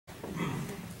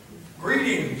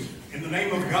Greetings in the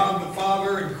name of God the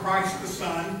Father and Christ the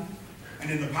Son,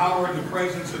 and in the power and the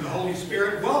presence of the Holy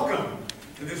Spirit. Welcome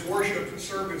to this worship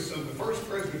service of the First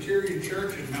Presbyterian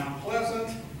Church in Mount Pleasant,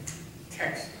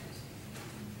 Texas.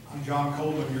 I'm John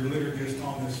Coleman, your liturgist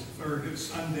on this third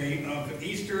Sunday of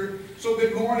Easter. So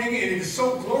good morning, and it is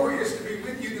so glorious to be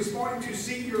with you this morning to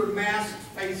see your masked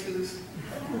faces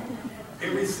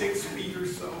every 6 feet or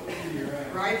so,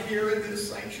 right here in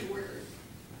this sanctuary.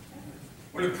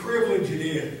 What a privilege it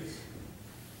is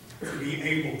to be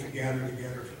able to gather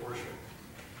together to worship,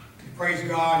 to praise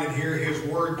God and hear His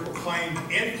Word proclaimed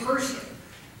in person.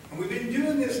 And we've been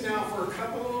doing this now for a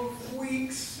couple of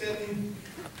weeks, and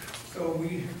so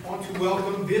we want to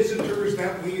welcome visitors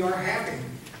that we are having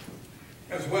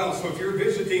as well. So if you're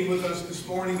visiting with us this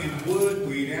morning in Wood,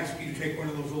 we'd ask you to take one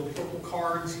of those little purple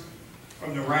cards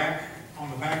from the rack on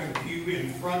the back of the pew in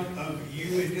front of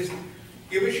you, and just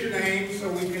give us your name so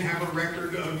we can have a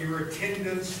record of your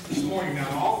attendance this morning. Now,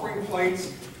 the offering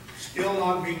plates still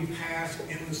not being passed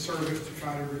in the service to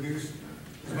try to reduce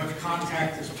as much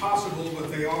contact as possible, but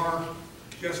they are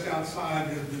just outside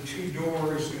of the two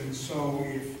doors, and so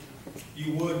if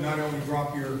you would not only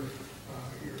drop your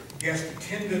guest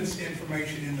attendance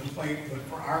information in the plate, but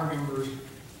for our members,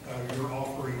 your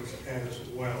offerings as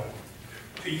well.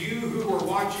 To you who are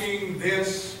watching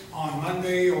this on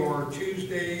Monday or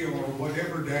Tuesday or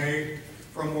whatever day,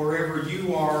 from wherever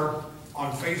you are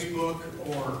on Facebook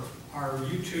or our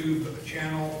YouTube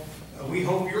channel, we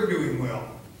hope you're doing well.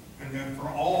 And then for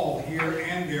all here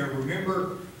and there,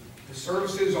 remember the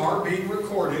services are being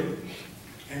recorded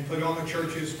and put on the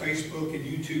church's Facebook and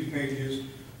YouTube pages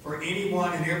for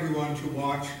anyone and everyone to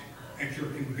watch at your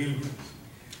convenience.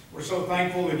 We're so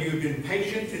thankful that you have been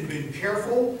patient and been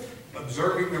careful,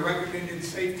 observing the recommended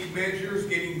safety measures,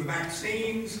 getting the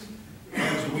vaccines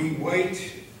as we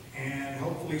wait, and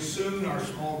hopefully soon our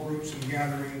small groups and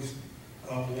gatherings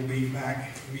will be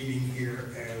back meeting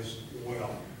here as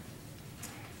well.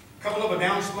 A couple of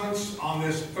announcements on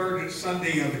this third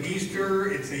Sunday of Easter.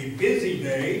 It's a busy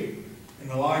day in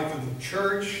the life of the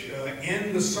church.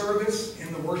 In the service,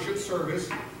 in the worship service,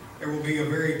 there will be a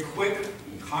very quick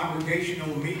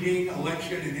congregational meeting,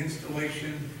 election, and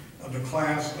installation of the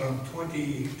class of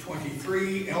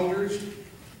 2023 elders.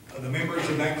 The members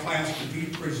of that class to be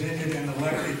presented and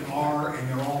elected are, and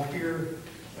they're all here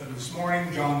this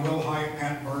morning, John Wilhite,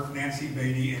 Pat Burke, Nancy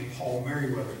Beatty, and Paul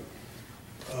Merriweather.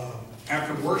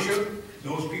 After worship,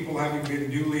 those people having been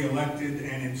duly elected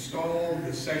and installed,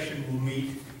 the session will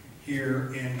meet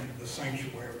here in the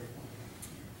sanctuary.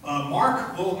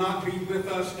 Mark will not be with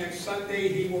us next Sunday.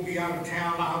 He will be out of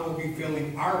town. I will be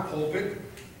filling our pulpit.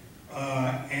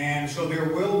 And so there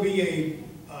will be a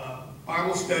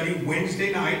Bible study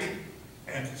Wednesday night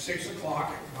at 6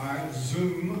 o'clock by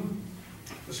Zoom.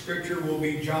 The scripture will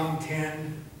be John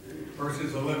 10,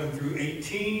 verses 11 through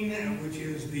 18, which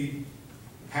is the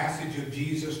passage of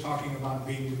Jesus talking about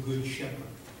being the good shepherd.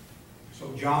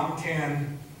 So John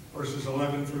 10, verses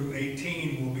 11 through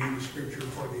 18 will be the scripture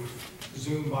for the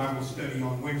Zoom Bible study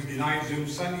on Wednesday night. Zoom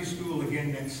Sunday School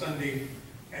again next Sunday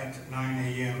at 9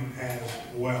 a.m. as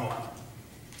well.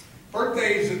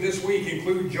 Birthdays of this week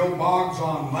include Joe Boggs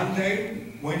on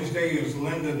Monday. Wednesday is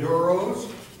Linda Duros,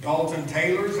 Dalton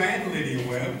Taylors, and Lydia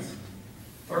Webbs.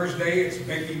 Thursday it's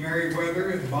Becky Merriweather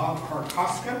and Bob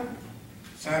Karkoska.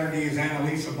 Saturday is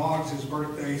Annalisa Boggs'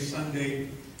 birthday. Sunday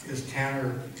is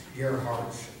Tanner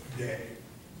Gerhardt's day.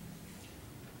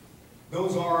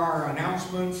 Those are our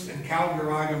announcements and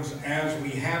calendar items as we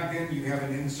have them. You have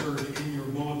an insert in your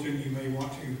bulletin you may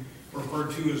want to refer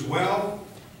to as well.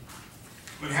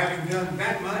 But having done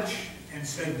that much and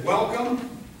said welcome,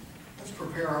 let's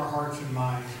prepare our hearts and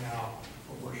minds now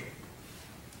for worship.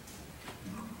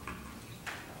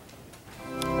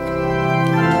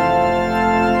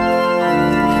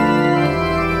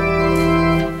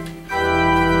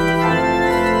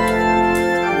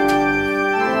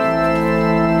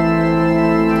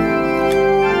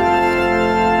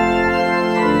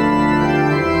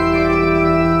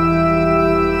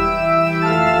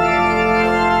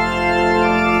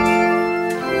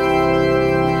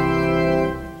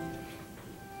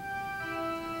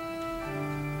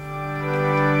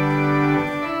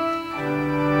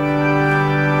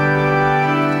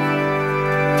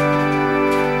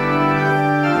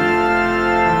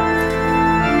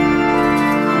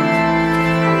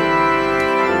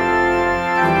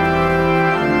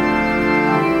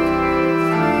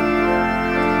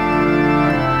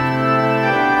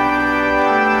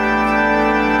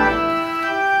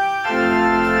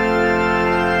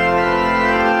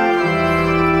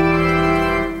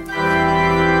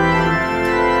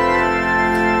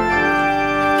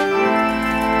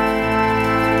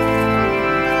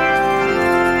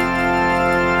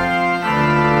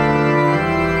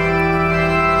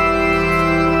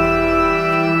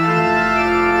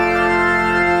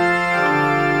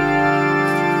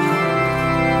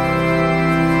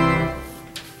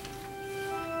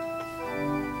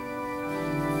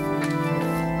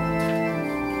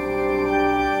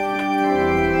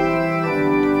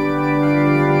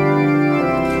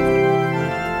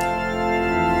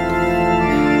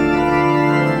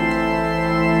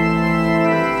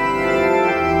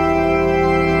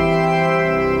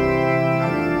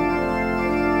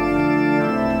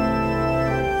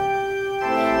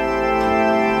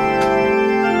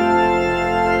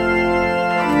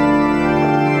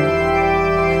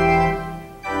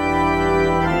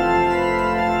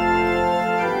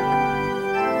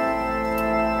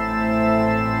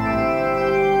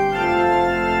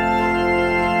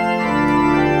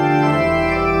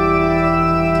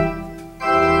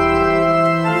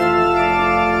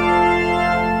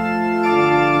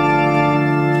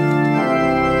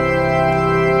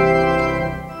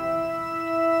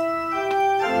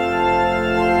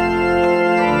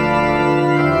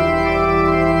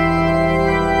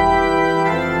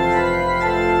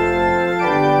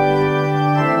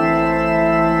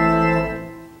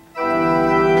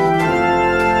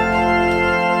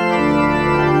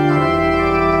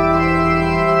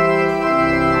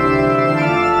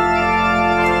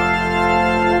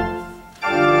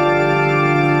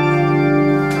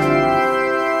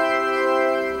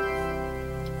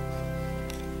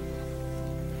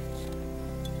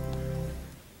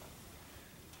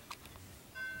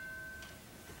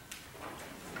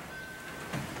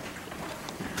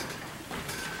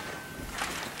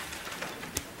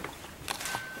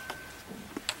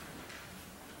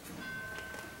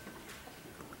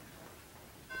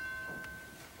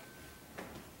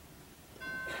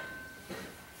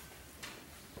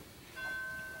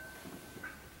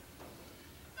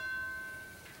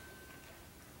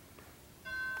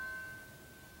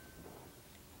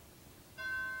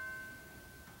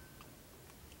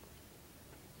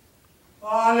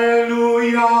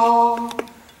 Alleluia,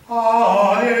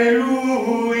 Alleluia.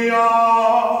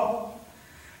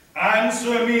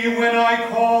 Answer me when I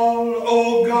call,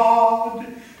 O God,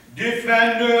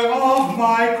 defender of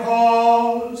my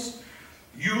cause.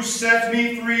 You set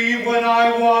me free when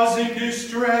I was in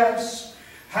distress.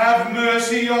 Have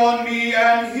mercy on me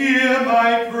and hear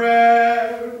my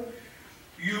prayer.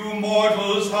 You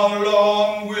mortals, how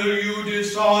long will you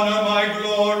dishonor my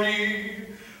glory?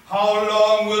 How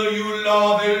long will you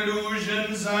love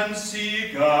illusions and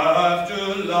seek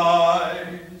after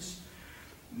lies?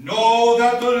 Know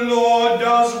that the Lord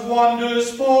does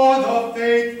wonders for the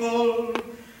faithful.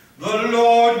 The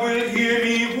Lord will hear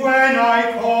me when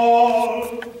I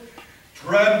call.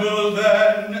 Tremble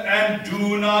then and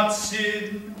do not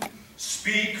sin.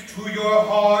 Speak to your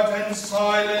heart and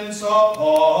silence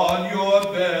upon your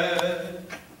bed.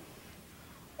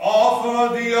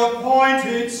 Offer the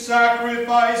appointed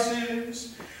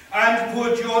sacrifices and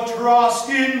put your trust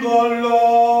in the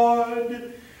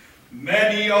Lord.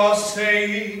 Many are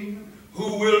saying,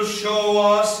 who will show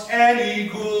us any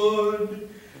good?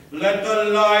 Let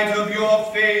the light of your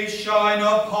face shine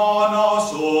upon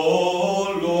us,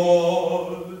 O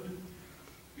Lord.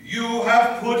 You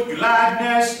have put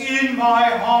gladness in my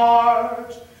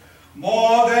heart,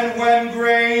 more than when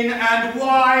grain and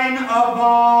wine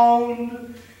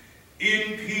abound.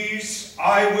 In peace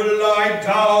I will lie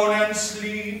down and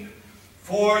sleep,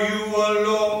 for you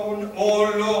alone,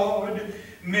 O Lord,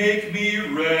 make me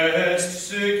rest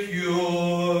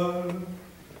secure.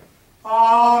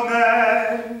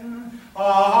 Amen.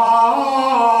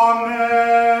 Amen.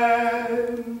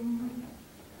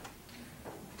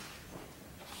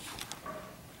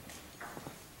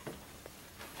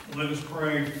 Let us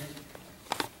pray.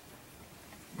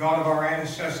 God of our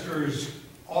ancestors,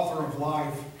 author of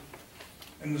life,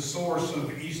 and the source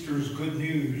of Easter's good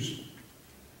news,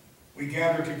 we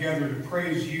gather together to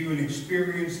praise you and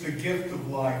experience the gift of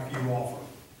life you offer.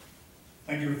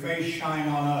 Let your face shine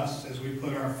on us as we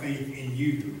put our faith in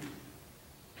you.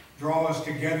 Draw us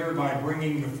together by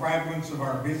bringing the fragments of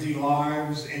our busy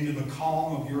lives into the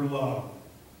calm of your love.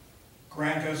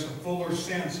 Grant us a fuller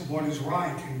sense of what is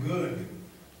right and good.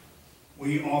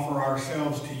 We offer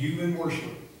ourselves to you in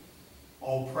worship.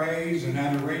 All praise and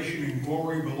adoration and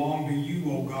glory belong to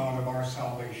you, O God of our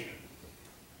salvation.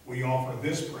 We offer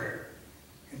this prayer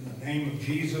in the name of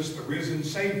Jesus, the risen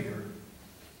Savior.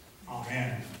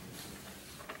 Amen.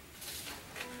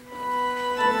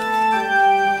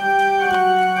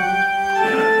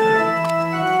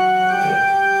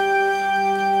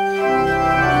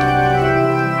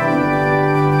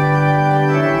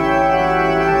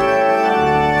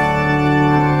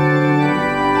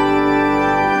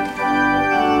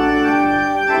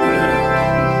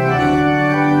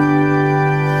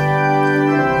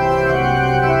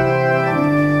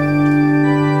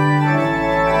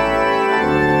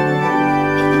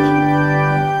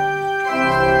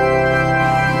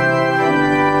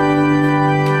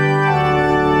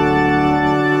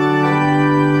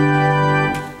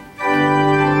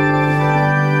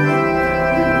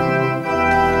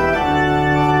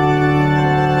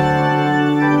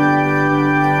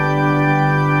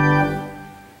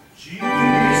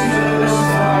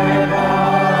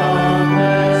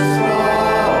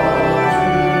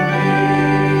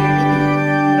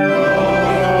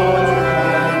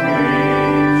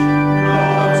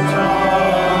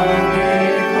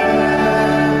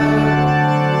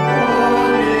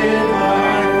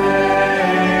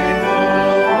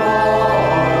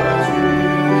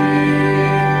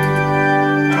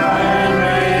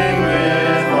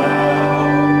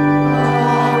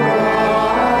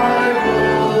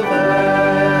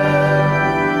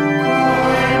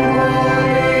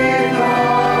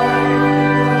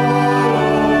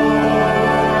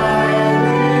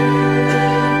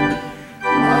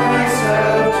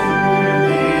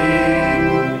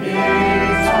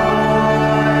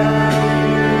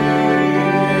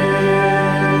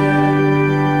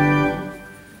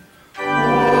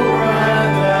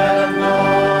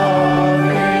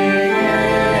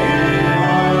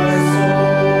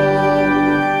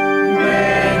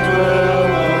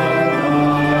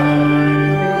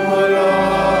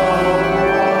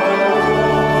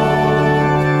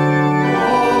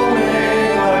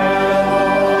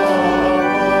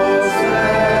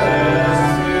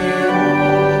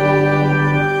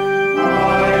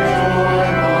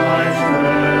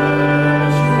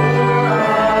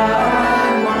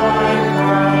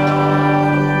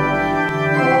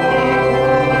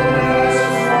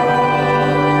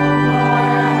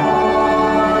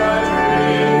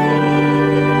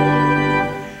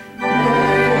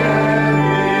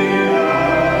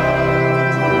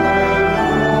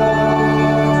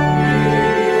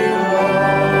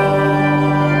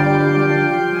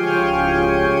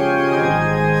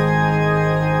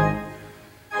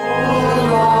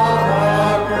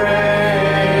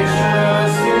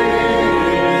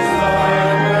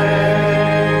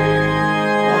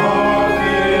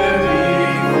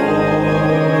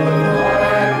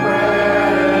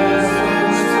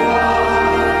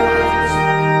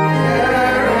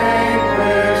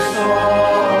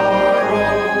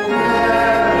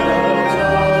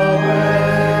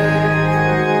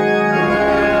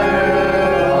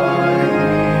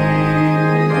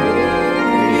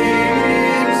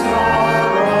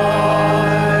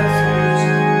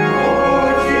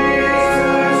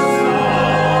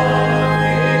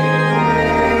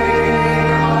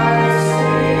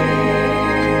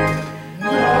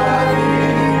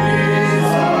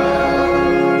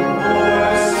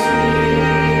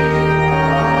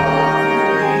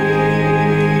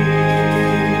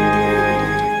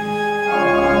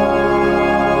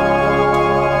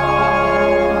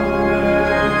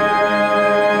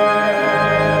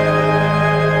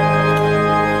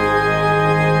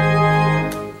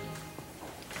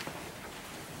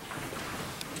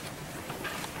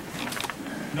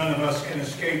 None of us can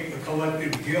escape the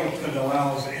collective guilt that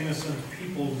allows innocent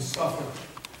people to suffer.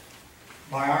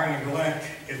 By our neglect,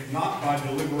 if not by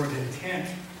deliberate intent,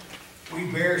 we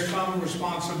bear some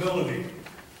responsibility.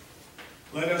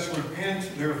 Let us repent,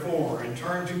 therefore, and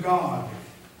turn to God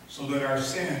so that our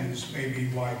sins may be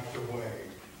wiped away.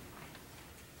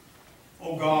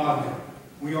 O God,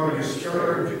 we are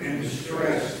disturbed and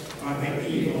distressed by the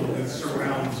evil that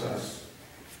surrounds us.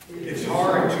 It's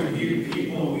hard to view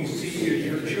people we see as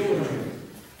your children,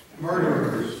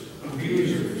 murderers,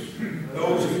 abusers,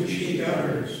 those who cheat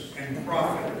others and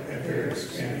profit at their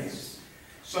expense.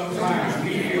 Sometimes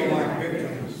we feel like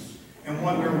victims and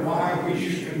wonder why we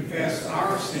should confess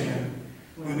our sin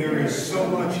when there is so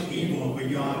much evil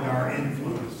beyond our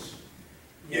influence.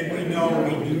 Yet we know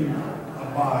we do not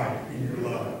abide in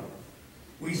your love.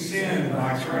 We sin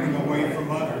by turning away from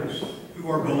others who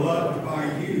are beloved by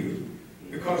you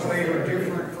because they are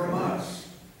different from us.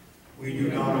 We do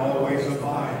not always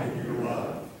abide in your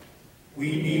love.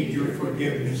 We need your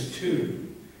forgiveness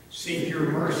too. Seek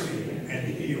your mercy and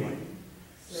healing.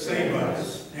 Save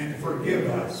us and forgive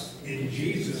us in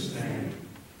Jesus' name.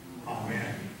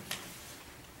 Amen.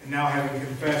 And now, having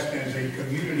confessed as a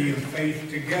community of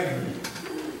faith together,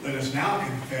 let us now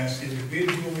confess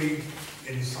individually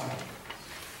in silence.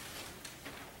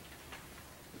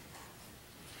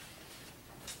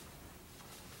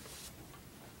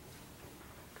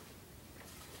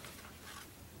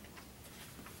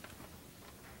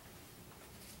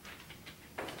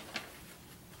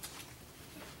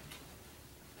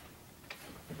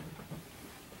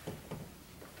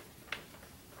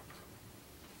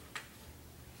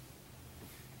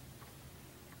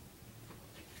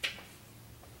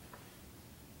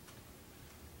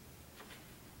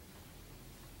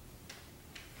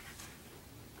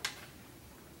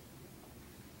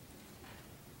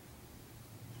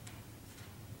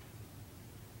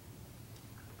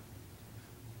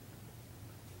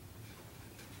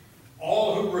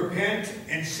 All who repent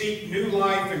and seek new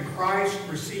life in Christ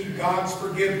receive God's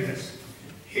forgiveness.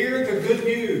 Hear the good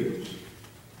news.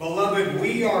 Beloved,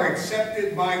 we are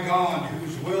accepted by God,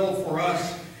 whose will for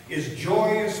us is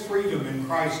joyous freedom in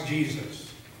Christ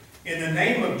Jesus. In the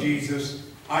name of Jesus,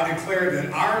 I declare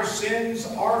that our sins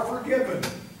are forgiven.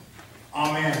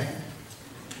 Amen.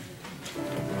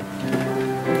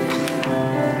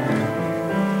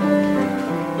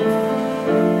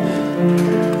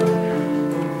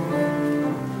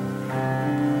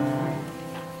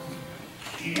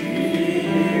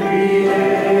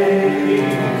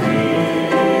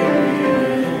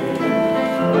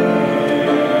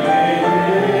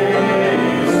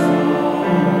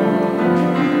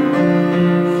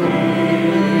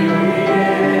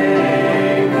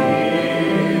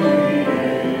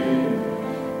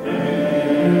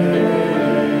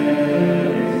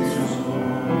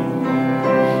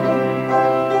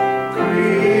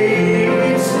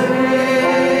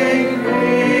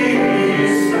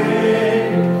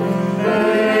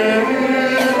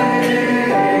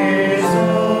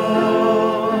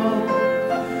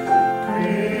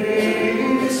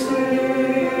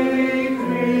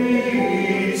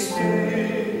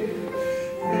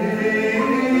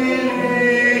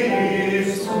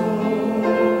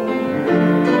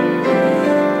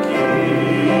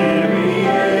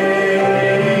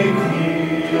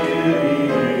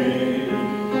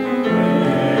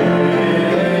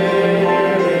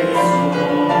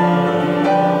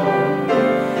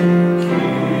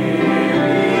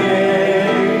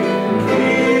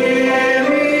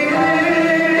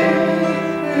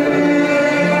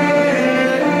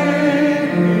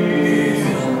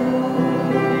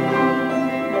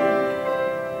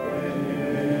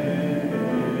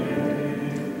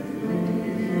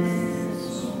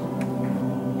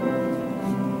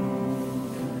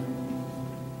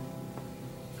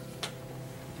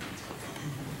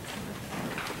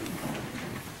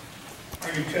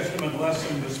 Our New Testament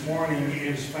lesson this morning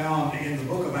is found in the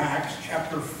book of Acts,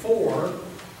 chapter 4,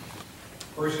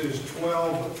 verses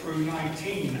 12 through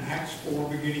 19. Acts 4,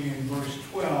 beginning in verse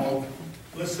 12.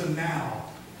 Listen now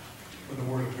for the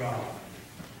word of God.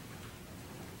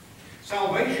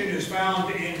 Salvation is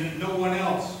found in no one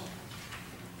else,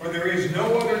 for there is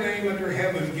no other name under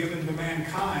heaven given to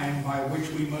mankind by which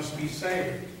we must be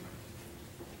saved.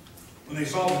 When they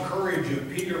saw the courage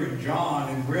of Peter and John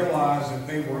and realized that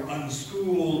they were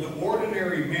unschooled,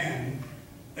 ordinary men,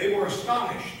 they were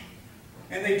astonished,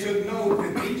 and they took note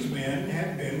that these men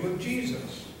had been with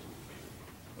Jesus.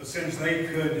 But since they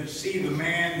could see the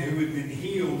man who had been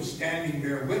healed standing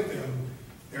there with them,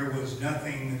 there was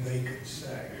nothing that they could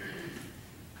say.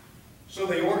 So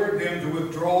they ordered them to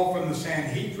withdraw from the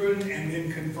Sanhedrin and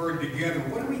then conferred together.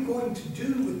 What are we going to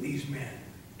do with these men?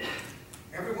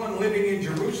 Everyone living in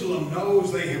Jerusalem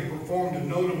knows they have performed a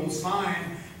notable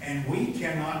sign, and we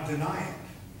cannot deny it.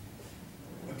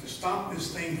 But to stop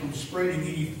this thing from spreading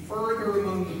any further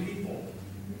among the people,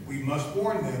 we must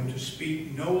warn them to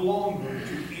speak no longer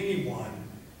to anyone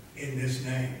in this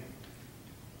name.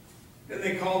 Then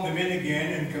they called them in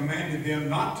again and commanded them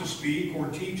not to speak or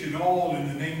teach at all in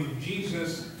the name of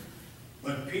Jesus.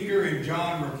 But Peter and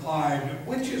John replied,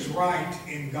 "Which is right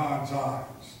in God's eyes?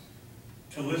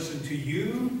 To listen to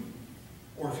you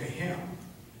or to him?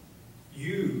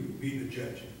 You be the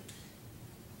judge."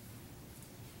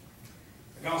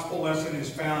 The gospel lesson is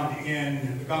found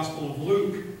in the Gospel of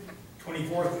Luke,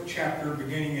 24th chapter,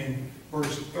 beginning in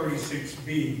verse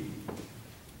 36b.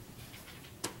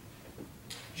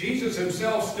 Jesus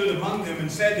himself stood among them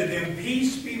and said to them,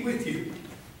 "Peace be with you."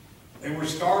 They were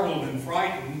startled and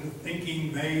frightened,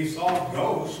 thinking they saw a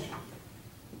ghost.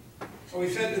 So he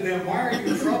said to them, "Why are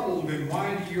you troubled, and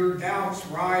why do your doubts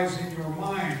rise in your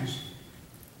minds?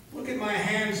 Look at my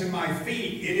hands and my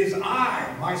feet. It is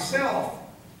I, myself.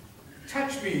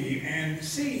 Touch me and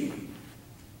see.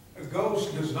 A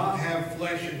ghost does not have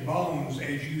flesh and bones,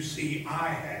 as you see I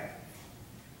have."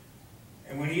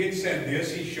 And when he had said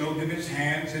this, he showed them his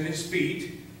hands and his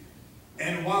feet.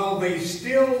 And while they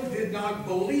still did not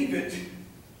believe it,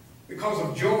 because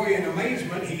of joy and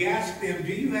amazement, he asked them,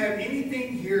 "Do you have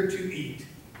anything here to eat?"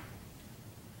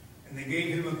 And they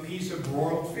gave him a piece of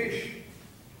broiled fish.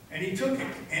 And he took it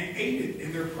and ate it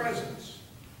in their presence.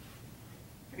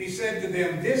 And he said to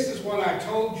them, "This is what I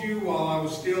told you while I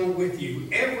was still with you.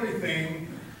 Everything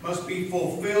must be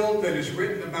fulfilled that is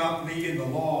written about me in the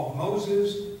law of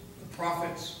Moses, the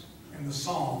prophets, and the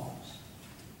Psalms."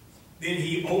 Then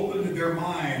he opened their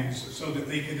minds so that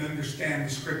they could understand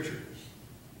the Scriptures.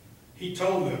 He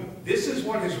told them, "This is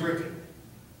what is written.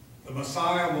 The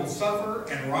Messiah will suffer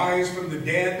and rise from the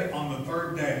dead on the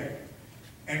third day.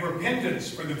 And repentance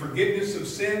for the forgiveness of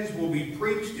sins will be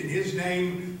preached in his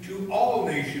name to all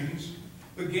nations,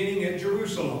 beginning at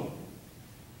Jerusalem.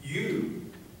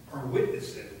 You are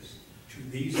witnesses to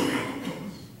these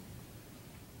things."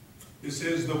 This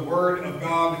is the word of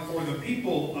God for the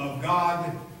people of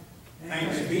God.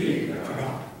 Thanks be to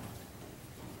God.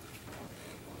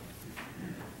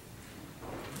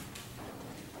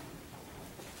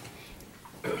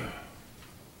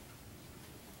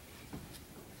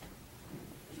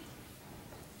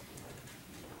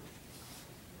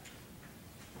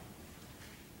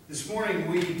 This morning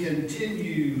we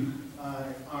continue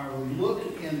our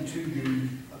look into the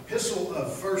epistle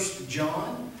of 1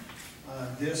 John,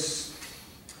 this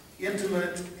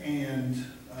intimate and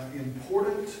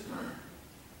important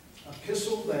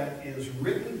epistle that is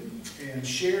written and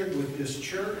shared with this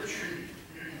church.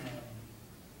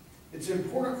 It's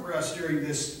important for us during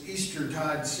this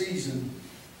Eastertide season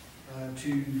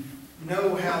to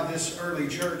know how this early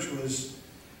church was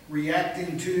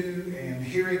reacting to and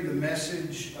hearing the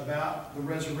message about the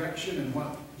resurrection and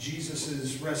what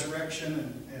Jesus'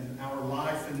 resurrection and our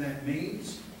life in that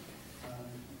means.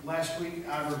 Last week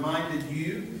I reminded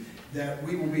you that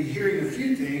we will be hearing a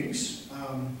few things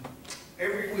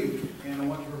every week, and I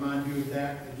want to remind you of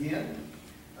that again.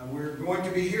 We're going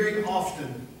to be hearing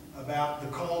often about the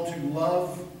call to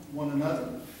love one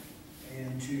another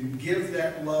and to give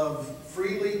that love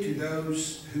freely to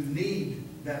those who need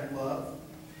that love.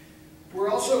 We're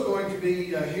also going to be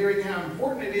hearing how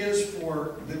important it is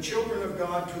for the children of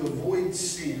God to avoid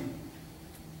sin.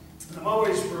 And I'm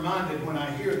always reminded when I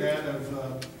hear that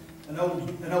of an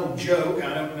old joke,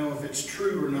 I don't know if it's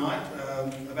true or not,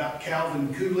 about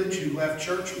Calvin Coolidge, who left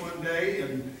church one day,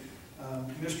 and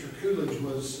Mr. Coolidge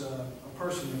was a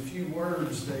person of few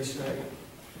words, they say.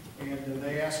 And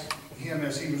they asked him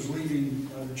as he was leaving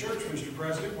the church, "Mr.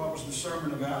 President, what was the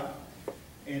sermon about?"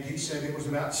 And he said it was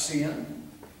about sin.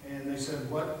 And they said,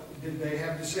 "What did they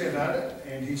have to say about it?"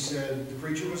 And he said, "The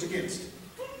preacher was against it."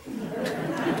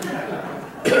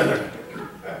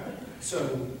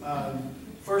 So,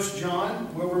 1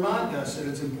 John will remind us that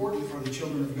it's important for the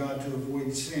children of God to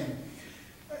avoid sin.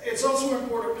 It's also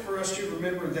important for us to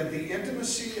remember that the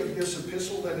intimacy of this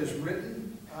epistle that is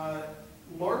written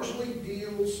largely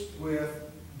deals with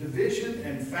division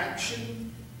and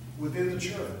faction within the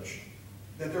church.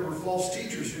 That there were false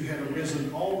teachers who had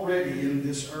arisen already in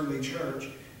this early church,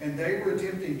 and they were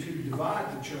attempting to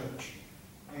divide the church.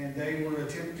 And they were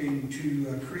attempting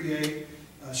to create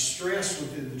stress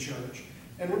within the church.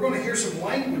 And we're going to hear some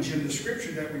language in the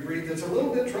scripture that we read that's a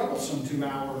little bit troublesome to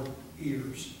our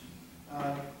ears.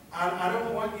 I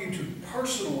don't want you to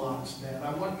personalize that.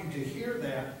 I want you to hear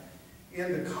that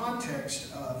in the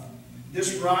context of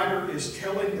this writer is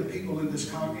telling the people in these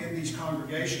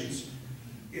congregations,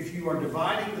 if you are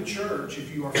dividing the church,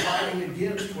 if you are fighting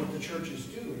against what the church is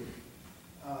doing,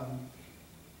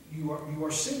 you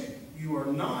are sinning. You are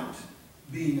not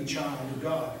being a child of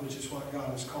God, which is what God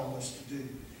has called us to do.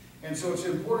 And so it's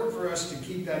important for us to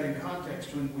keep that in context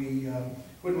when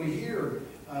we hear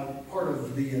part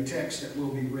of the text that will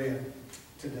be read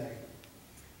today.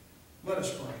 Let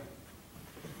us pray.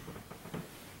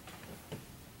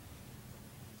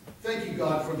 Thank you,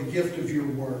 God, for the gift of your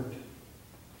word.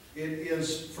 It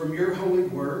is from your holy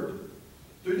word,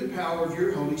 through the power of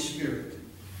your Holy Spirit,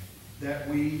 that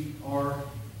we are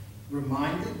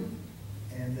reminded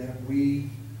and that we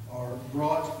are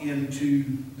brought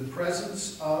into the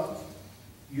presence of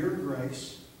your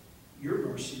grace, your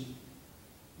mercy,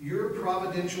 your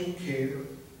providential care,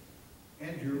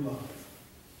 and your love.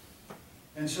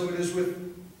 And so it is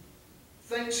with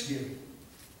thanksgiving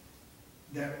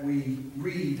that we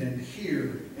read and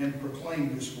hear and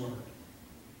proclaim this word,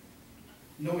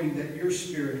 knowing that your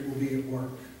Spirit will be at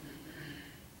work.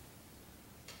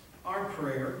 Our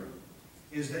prayer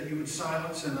is that you would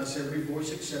silence in us every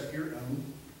voice except your own,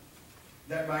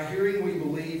 that by hearing we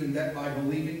believe, and that by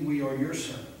believing we are your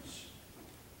servants,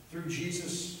 through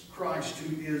Jesus Christ,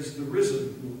 who is the risen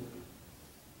Lord.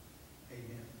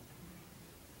 Amen.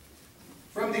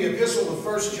 From the epistle of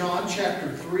 1 John chapter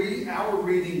 3, our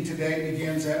reading today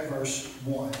begins at verse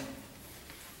 1.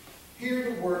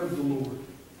 Hear the word of the Lord.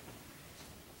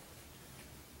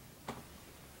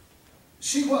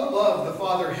 See what love the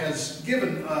Father has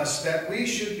given us, that we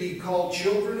should be called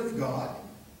children of God,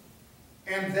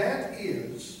 and that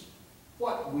is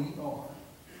what we are.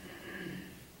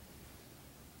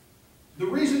 The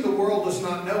reason the world does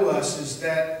not know us is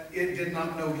that it did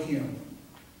not know him.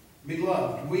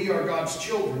 Beloved, we are God's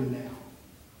children now.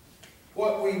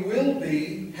 What we will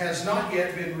be has not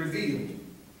yet been revealed.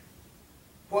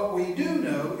 What we do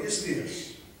know is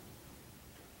this: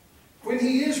 when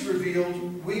he is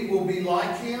revealed, we will be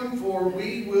like him, for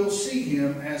we will see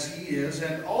him as he is,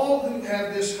 and all who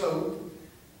have this hope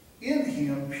in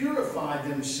him purify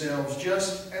themselves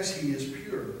just as he is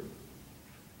pure.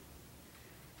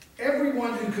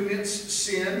 Everyone who commits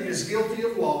sin is guilty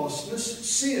of lawlessness.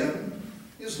 Sin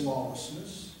is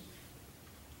lawlessness.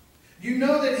 You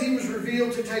know that he was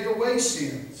revealed to take away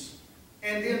sins,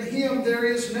 and in him there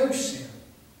is no sin.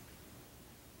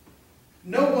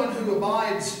 No one who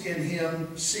abides in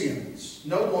him sins.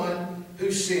 No one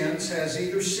who sins has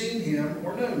either seen him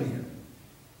or known him.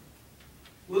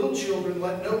 Little children,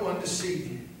 let no one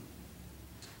deceive you.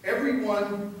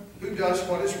 Everyone who does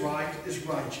what is right is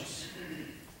righteous,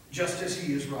 just as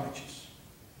he is righteous.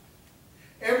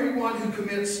 Everyone who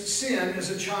commits sin is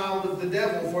a child of the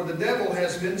devil, for the devil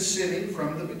has been sinning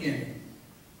from the beginning.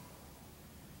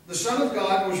 The Son of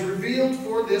God was revealed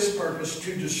for this purpose,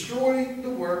 to destroy the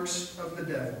works of the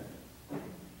devil.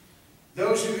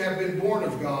 Those who have been born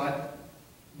of God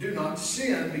do not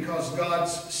sin, because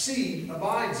God's seed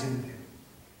abides in them.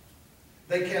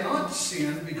 They cannot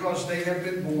sin because they have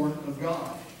been born of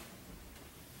God.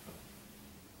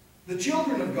 The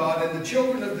children of God and the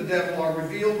children of the devil are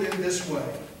revealed in this way.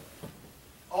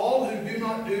 All who do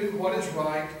not do what is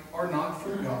right are not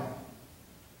from God,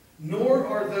 nor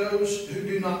are those who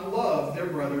do not love their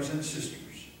brothers and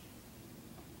sisters.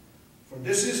 For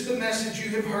this is the message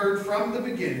you have heard from the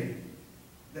beginning,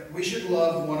 that we should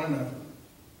love one another.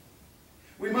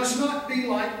 We must not be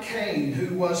like Cain,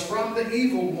 who was from the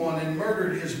evil one and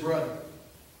murdered his brother.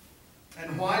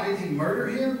 And why did he murder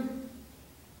him?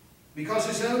 Because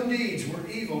his own deeds were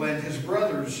evil and his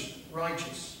brother's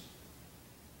righteous.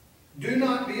 Do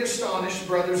not be astonished,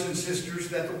 brothers and sisters,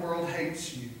 that the world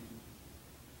hates you.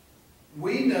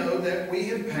 We know that we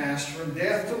have passed from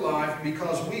death to life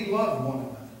because we love one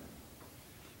another.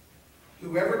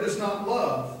 Whoever does not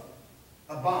love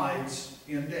abides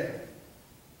in death.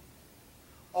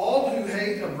 All who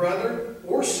hate a brother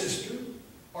or sister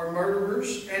are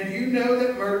murderers, and you know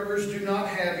that murderers do not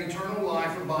have eternal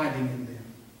life abiding in them.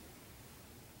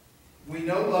 We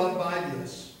know love by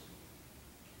this,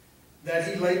 that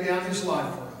he laid down his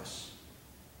life for us,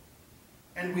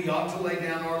 and we ought to lay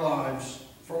down our lives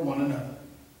for one another.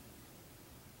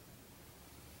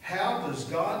 How does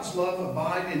God's love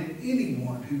abide in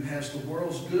anyone who has the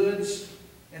world's goods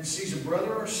and sees a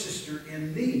brother or sister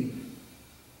in need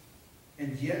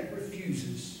and yet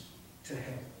refuses to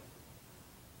help?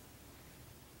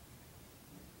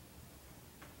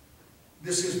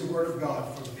 This is the word of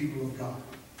God for the people of God.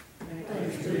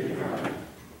 Thanks be to God.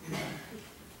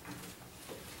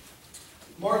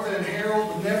 Martha and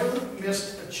Harold never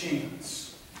missed a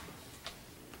chance.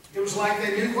 It was was like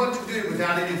they knew what to do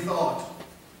without any thought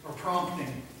or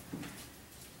prompting.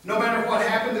 No matter what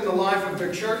happened in the life of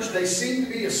their church, they seemed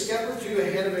to be a step or two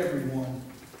ahead of everyone.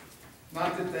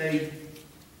 Not that they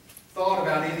thought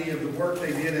about any of the work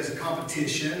they did as a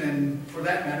competition, and for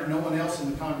that matter, no one else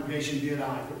in the congregation did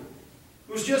either.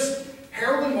 It was just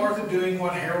Harold and Martha doing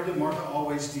what Harold and Martha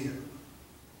always did.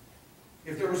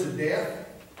 If there was a death,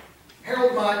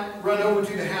 Harold might run over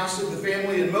to the house of the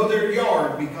family and mow their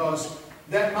yard, because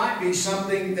that might be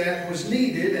something that was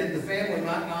needed and the family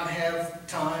might not have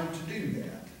time to do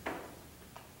that.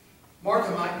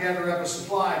 Martha might gather up a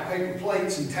supply of paper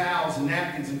plates and towels and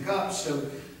napkins and cups so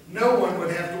no one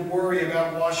would have to worry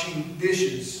about washing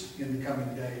dishes in the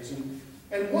coming days.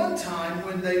 And one time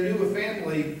when they knew a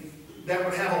family that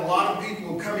would have a lot of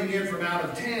people coming in from out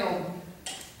of town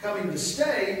coming to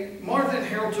stay, Martha and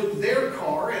Harold took their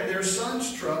car and their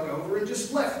son's truck over and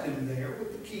just left them there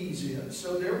with the keys in,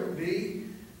 so there would be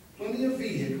plenty of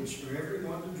vehicles for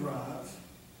everyone to drive,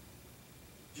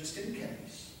 just in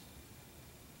case.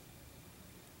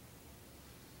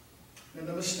 And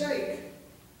the mistake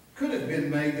could have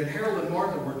been made that Harold and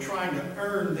Martha were trying to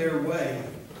earn their way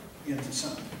into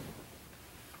something.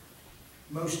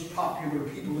 Most popular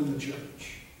people in the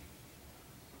church.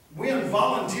 Win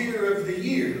Volunteer of the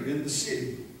Year in the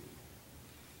city.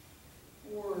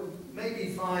 Or maybe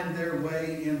find their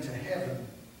way into heaven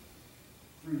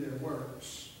through their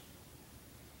works.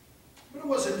 But it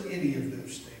wasn't any of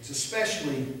those things,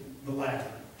 especially the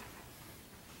latter.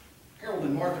 Harold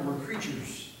and Martha were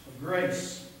creatures of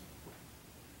grace.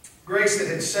 Grace that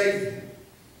had saved them.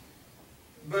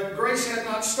 But grace had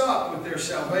not stopped with their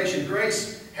salvation.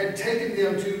 Grace had taken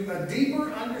them to a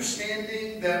deeper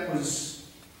understanding that was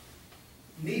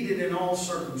needed in all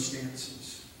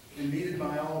circumstances and needed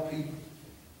by all people.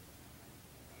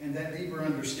 And that deeper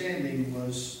understanding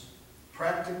was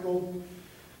practical,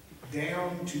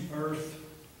 down-to-earth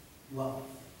love.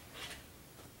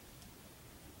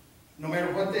 No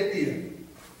matter what they did,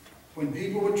 when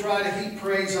people would try to heap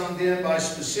praise on them by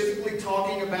specifically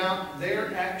talking about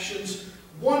their actions,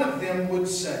 one of them would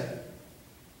say,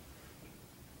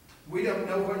 "We don't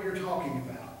know what you're talking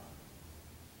about.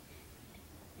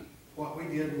 What we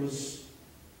did was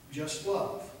just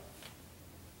love.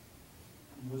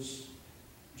 It was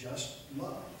just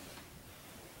love."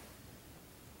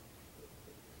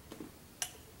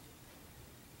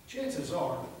 Chances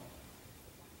are,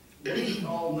 we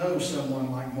all know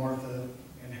someone like Martha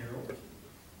and Harold.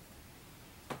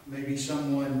 Maybe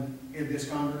someone in this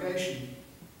congregation.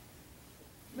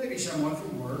 Maybe someone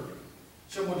from work.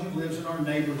 Someone who lives in our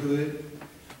neighborhood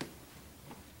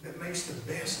that makes the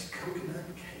best coconut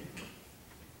cake.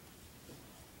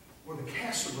 Or the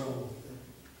casserole.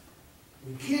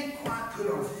 We can't quite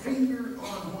put our finger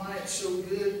on why it's so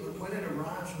good, but when it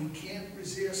arrives, we can't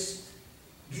resist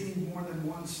getting more than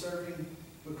one serving,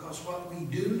 because what we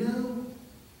do know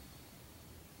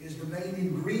is the main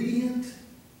ingredient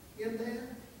in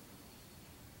there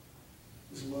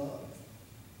is love.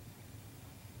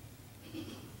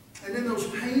 And in those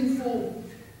painful,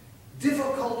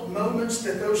 difficult moments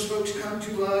that those folks come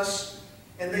to us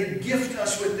and they gift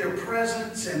us with their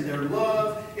presence and their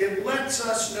love, it lets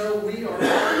us know we are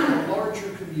part of a larger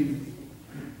community.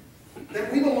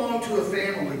 That we belong to a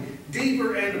family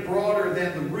deeper and broader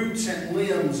than the roots and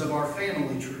limbs of our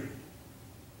family tree.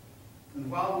 And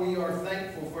while we are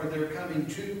thankful for their coming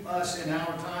to us in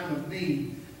our time of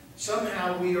need,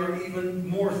 somehow we are even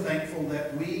more thankful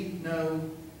that we know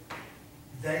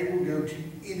they will go to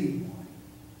anyone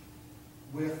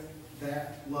with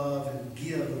that love and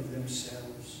give of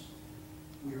themselves.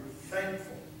 We are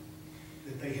thankful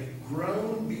that they have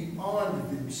grown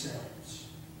beyond themselves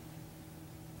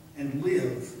and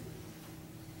live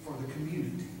for the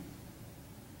community.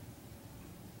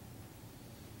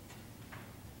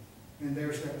 And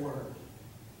there's that word,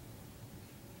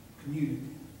 community.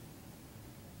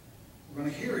 We're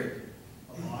going to hear it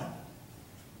a lot.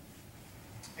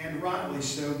 And rightly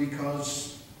so,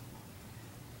 because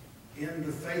in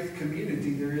the faith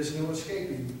community there is no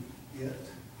escaping it.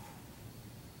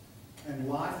 And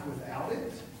life without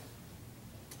it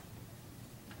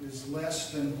is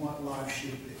less than what life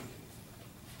should be.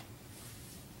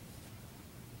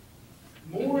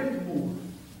 More and more,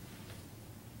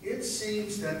 it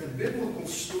seems that the biblical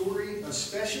story,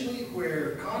 especially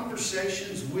where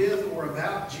conversations with or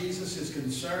about Jesus is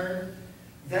concerned,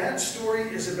 that story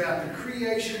is about the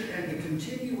creation and the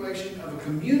continuation of a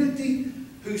community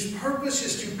whose purpose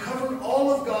is to cover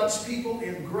all of God's people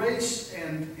in grace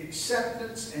and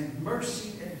acceptance and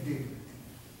mercy and dignity.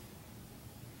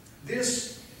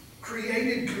 This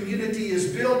created community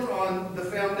is built on the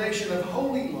foundation of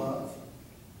holy love,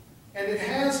 And it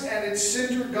has at its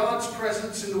center God's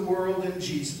presence in the world in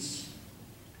Jesus.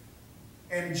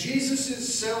 And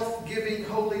Jesus' self-giving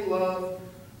holy love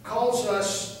calls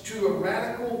us to a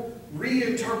radical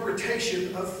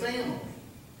reinterpretation of family.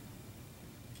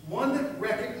 One that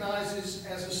recognizes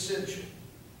as essential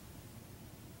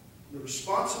the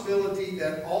responsibility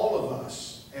that all of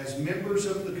us as members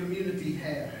of the community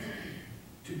have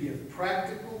to give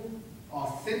practical,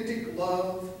 authentic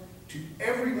love to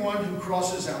everyone who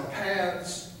crosses our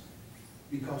paths,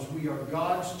 because we are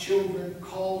God's children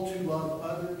called to love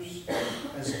others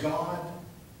as God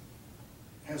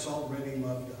has already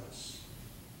loved us.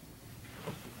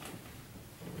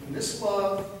 And this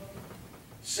love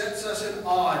sets us at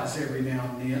odds every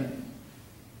now and then,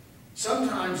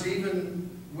 sometimes even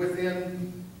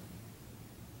within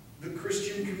the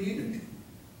Christian community,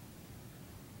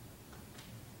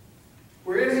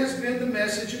 where it has been the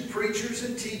message of preachers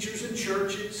and teachers and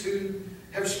churches who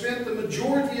have spent the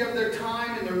majority of their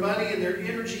time and their money and their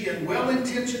energy and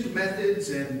well-intentioned methods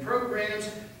and programs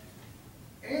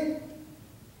and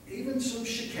even some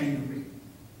chicanery,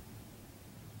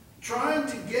 trying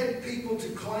to get people to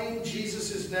claim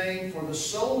Jesus' name for the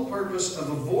sole purpose of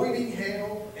avoiding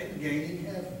hell and gaining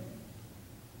heaven.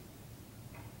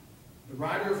 The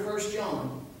writer of 1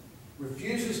 John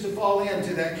refuses to fall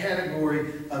into that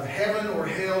category of heaven or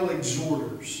hell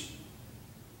exhorters.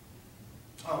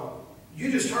 Oh,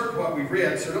 you just heard what we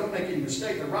read, so don't make any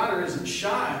mistake. The writer isn't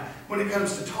shy when it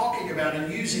comes to talking about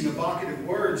and using evocative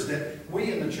words that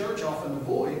we in the church often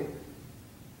avoid.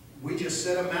 We just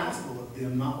said a mouthful of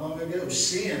them not long ago.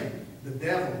 Sin, the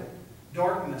devil,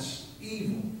 darkness,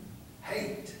 evil,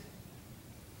 hate.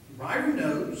 The writer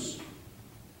knows,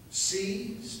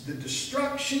 sees the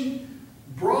destruction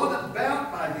brought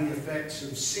about by the effects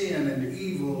of sin and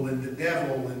evil and the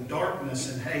devil and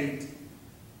darkness and hate.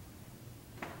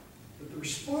 But the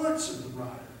response of the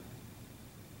writer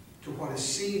to what is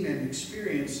seen and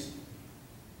experienced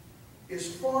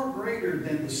is far greater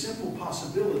than the simple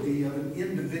possibility of an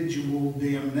individual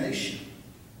damnation.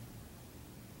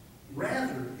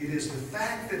 Rather, it is the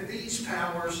fact that these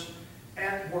powers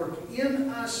at work in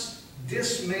us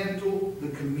dismantle the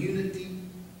community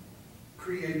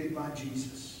created by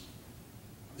Jesus,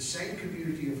 the same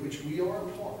community of which we are a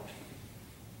part,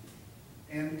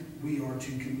 and we are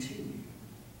to continue.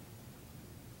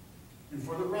 And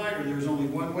for the writer, there is only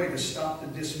one way to stop the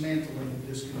dismantling of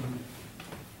this community.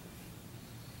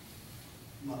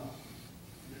 Love.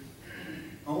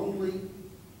 Only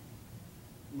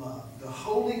love. The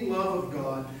holy love of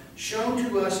God shown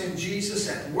to us in Jesus,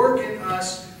 at work in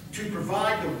us to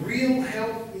provide the real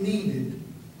help needed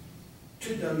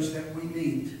to those that we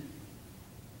need.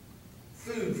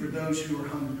 Food for those who are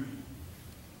hungry.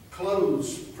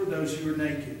 Clothes for those who are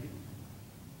naked.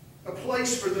 A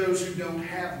place for those who don't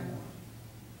have one.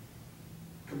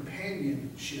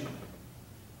 Companionship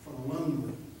for the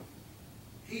lonely.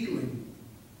 Healing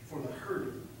for the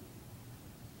hurting.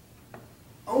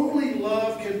 Only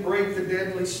love can break the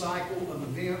deadly cycle of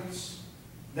events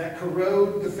that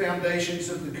corrode the foundations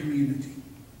of the community.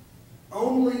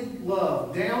 Only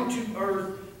love, down to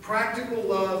earth, practical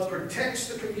love, protects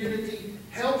the community,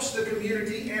 helps the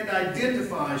community, and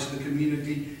identifies the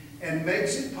community, and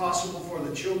makes it possible for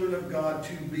the children of God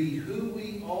to be who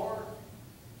we are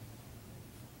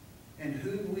and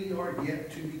who we are yet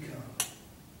to become.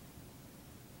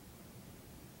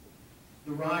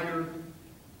 The writer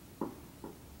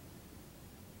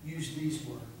used these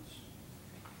words.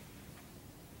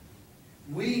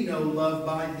 We know love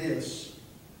by this,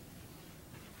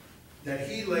 that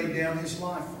he laid down his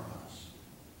life for us.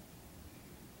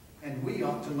 And we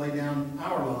ought to lay down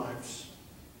our lives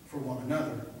for one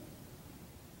another.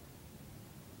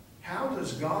 How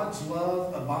does God's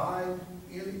love abide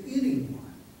in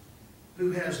anyone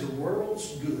who has the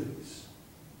world's goods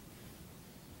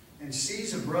and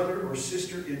sees a brother or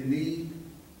sister in need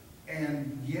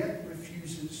and yet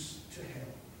refuses to help?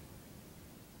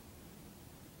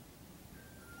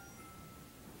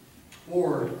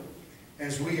 Or,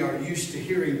 as we are used to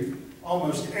hearing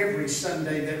almost every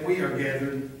Sunday that we are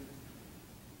gathered,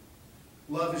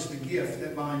 love is the gift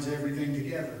that binds everything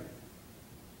together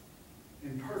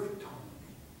in perfect harmony.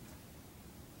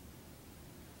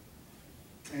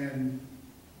 And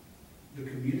the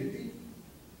community,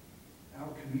 our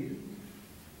community,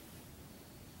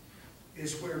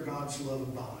 is where God's love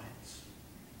abides.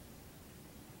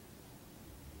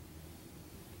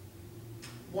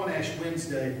 One Ash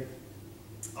Wednesday,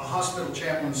 a hospital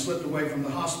chaplain slipped away from the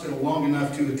hospital long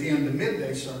enough to attend the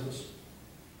midday service.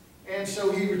 And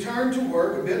so he returned to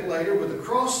work a bit later with a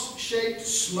cross-shaped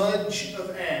smudge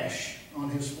of ash on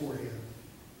his forehead.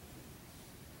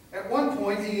 At one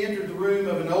point, he entered the room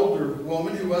of an older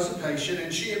woman who was a patient,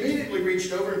 and she immediately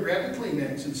reached over and grabbed a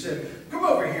Kleenex and said, "Come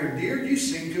over here, dear. You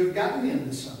seem to have gotten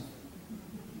into something."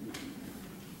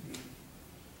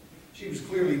 She was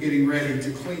clearly getting ready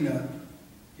to clean up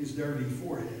his dirty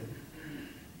forehead.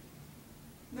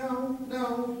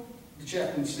 No, the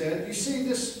chaplain said. "You see,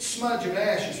 this smudge of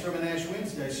ash is from an Ash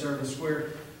Wednesday service where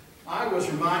I was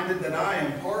reminded that I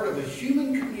am part of a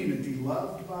human community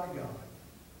loved by God.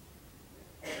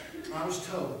 I was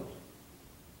told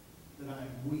that I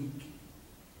am weak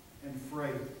and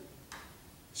frail,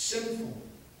 sinful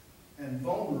and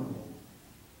vulnerable,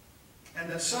 and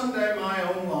that someday my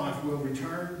own life will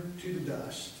return to the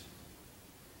dust.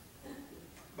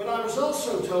 But I was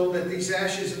also told that these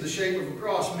ashes in the shape of a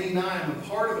cross mean I am a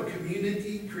part of a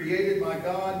community created by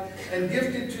God and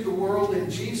gifted to the world in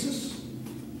Jesus,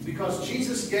 because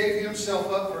Jesus gave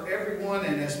himself up for everyone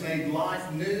and has made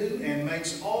life new and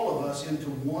makes all of us into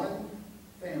one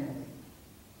family.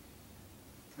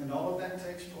 And all of that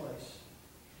takes place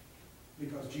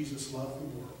because Jesus loved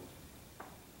the world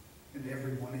and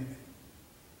everyone in it.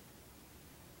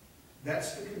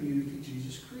 That's the community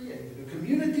Jesus created, a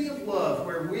community of love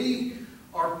where we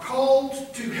are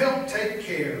called to help take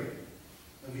care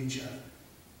of each other."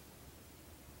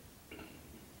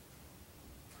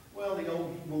 Well, the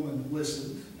old woman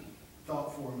listened,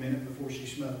 thought for a minute before she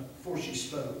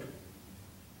spoke,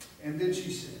 and then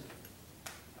she said,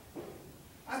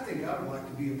 "I think I would like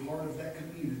to be a part of that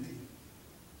community.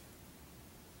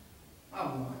 I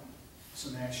want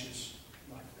some ashes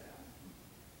like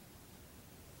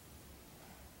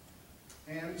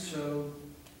that." And so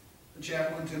the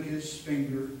chaplain took his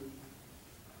finger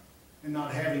and,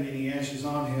 not having any ashes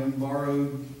on him,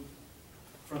 borrowed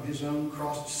from his own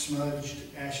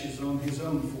cross-smudged ashes on his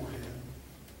own forehead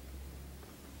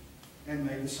and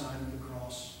made the sign of the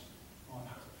cross on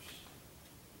hers.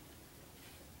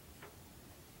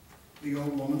 The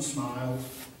old woman smiled,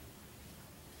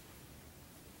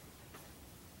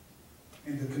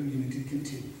 and the community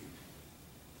continued.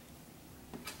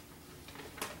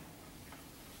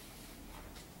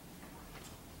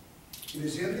 It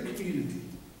is in the community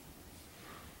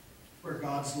where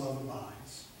God's love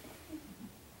abides.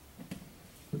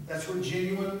 That's where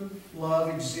genuine love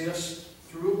exists,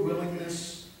 through a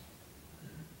willingness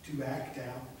to act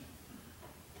out,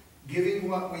 giving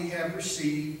what we have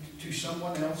received to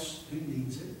someone else who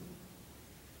needs it,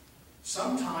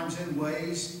 sometimes in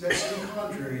ways that seem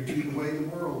contrary to the way the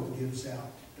world gives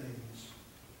out things.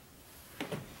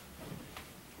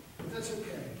 But that's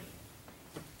okay.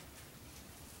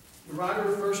 The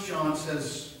writer of 1 John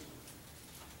says,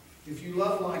 if you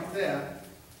love like that,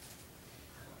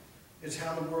 it's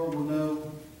how the world will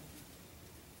know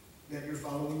that you're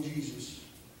following Jesus.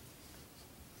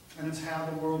 And it's how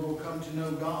the world will come to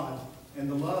know God and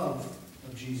the love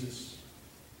of Jesus.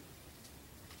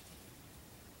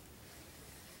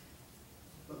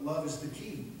 But love is the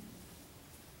key,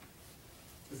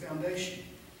 the foundation.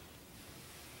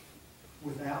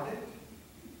 Without it,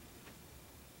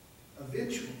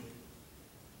 eventually,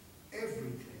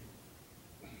 everything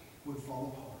would fall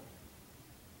apart.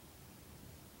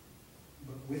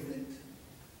 But with it,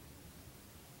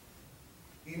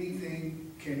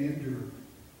 anything can endure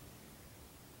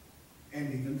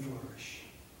and even flourish.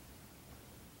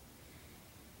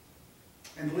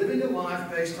 And living a life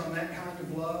based on that kind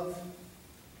of love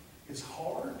is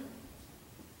hard,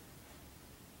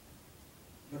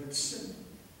 but it's simple.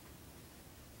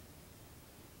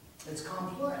 It's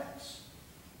complex,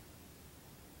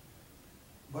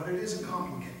 but it isn't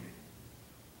complicated.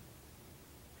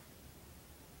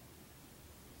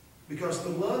 Because the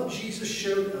love Jesus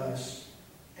showed us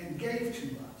and gave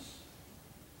to us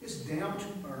is down to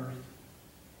earth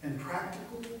and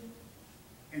practical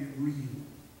and real.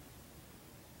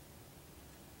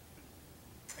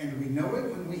 And we know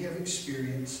it when we have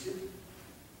experienced it,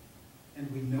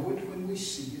 and we know it when we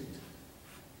see it,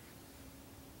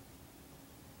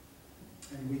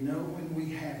 and we know when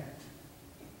we have it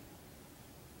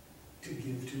to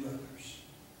give to others.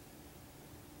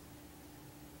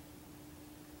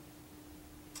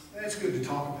 And it's good to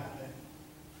talk about it,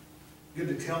 good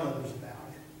to tell others about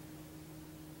it,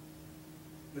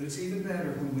 but it's even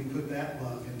better when we put that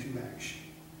love into action,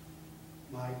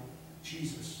 like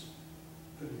Jesus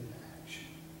put it into action.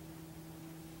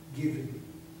 Giving,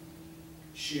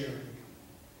 sharing,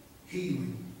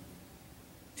 healing,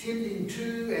 tending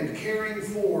to and caring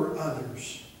for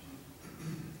others.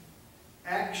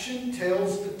 Action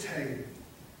tells the tale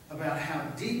about how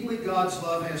deeply God's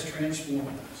love has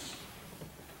transformed us.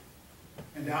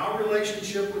 And our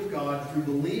relationship with God through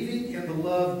believing in the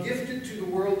love gifted to the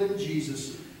world in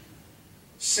Jesus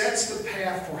sets the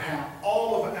path for how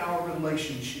all of our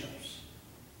relationships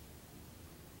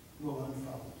will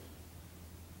unfold.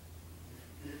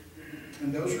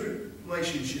 And those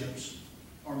relationships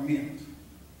are meant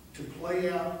to play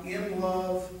out in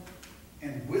love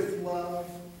and with love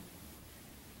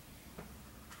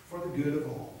for the good of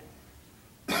all.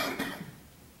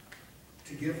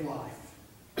 To give life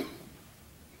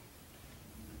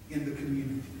in the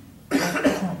community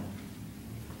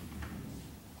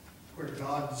where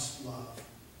God's love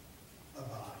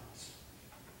abides.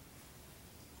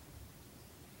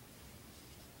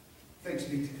 Thanks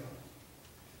be to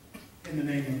God. In the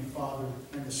name of the Father,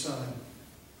 and the Son,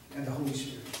 and the Holy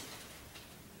Spirit.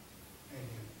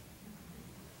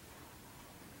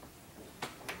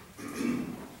 Amen.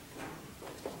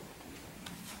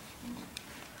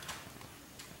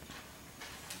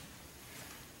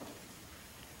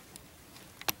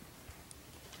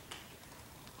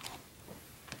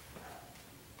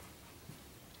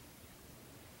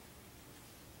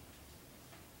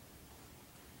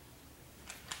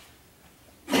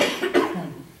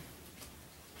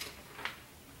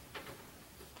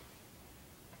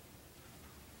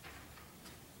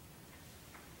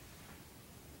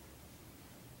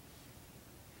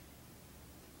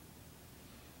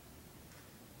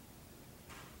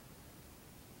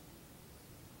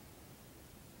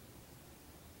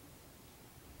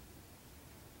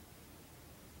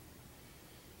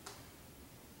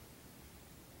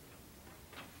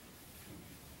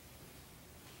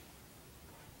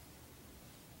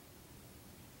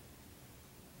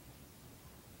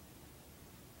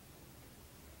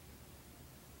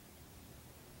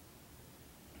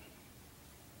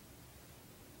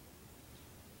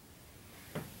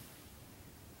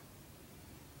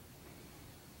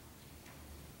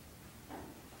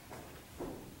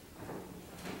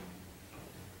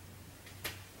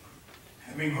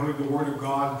 Having heard the Word of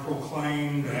God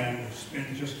proclaimed and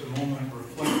spent just a moment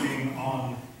reflecting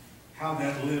on how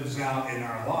that lives out in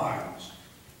our lives,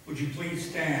 would you please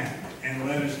stand and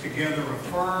let us together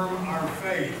affirm our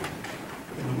faith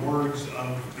in the words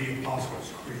of the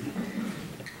Apostles' Creed.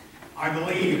 I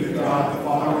believe in God the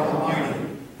Father Almighty,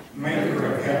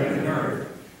 maker of heaven and earth,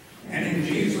 and in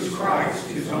Jesus Christ,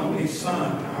 his only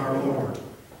Son, our Lord,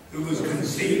 who was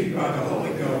conceived by the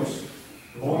Holy Ghost,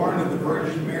 born of the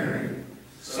Virgin Mary,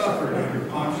 suffered under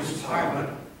Pontius Pilate,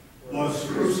 was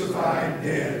crucified,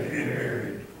 dead, and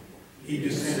buried. He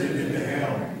descended into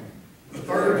hell. The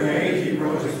third day he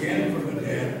rose again from the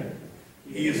dead.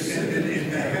 He ascended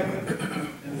into heaven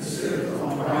and sitteth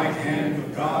on the right hand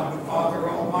of God the Father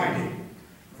Almighty.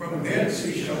 From thence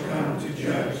he shall come to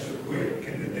judge the quick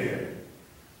and the dead.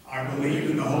 I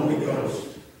believe in the Holy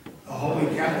Ghost, the Holy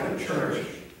Catholic Church,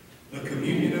 the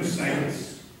communion of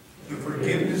saints, the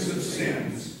forgiveness of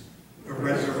sins, the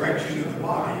resurrection of the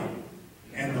body,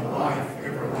 and the life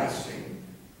everlasting.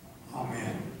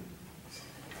 Amen.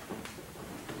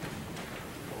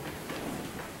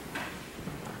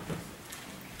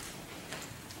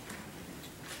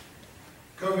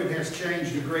 COVID has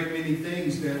changed a great many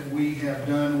things that we have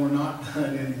done or not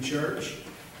done in the church.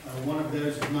 One of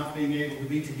those is not being able to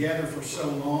be together for so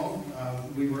long.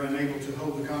 We were unable to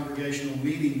hold the congregational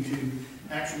meeting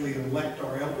to actually elect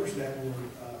our elders that were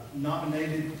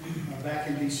nominated back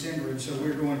in December, and so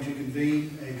we're going to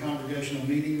convene a congregational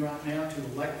meeting right now to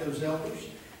elect those elders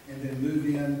and then move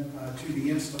in to the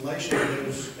installation of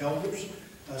those elders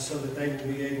so that they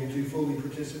will be able to fully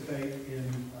participate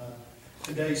in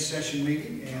today's session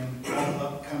meeting and all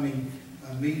upcoming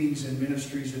meetings and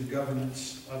ministries and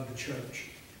governance of the church.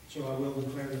 So I will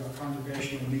declare that our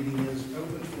congregational meeting is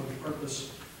open for the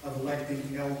purpose of electing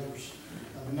elders.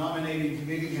 The nominating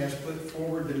committee has put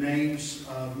forward the names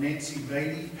of Nancy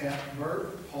Beatty, Pat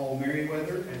Burke, Paul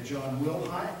Merriweather, and John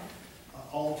Wilhite,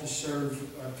 all to serve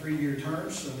 3-year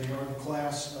terms, so they are the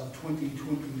class of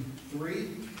 2023.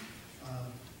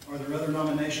 Are there other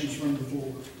nominations from the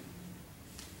floor?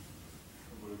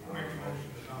 I make a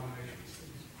motion the nominations.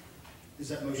 Is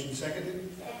that motion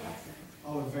seconded?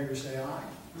 All in favor say aye.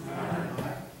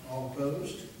 Aye. All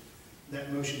opposed?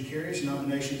 That motion carries.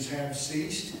 Nominations have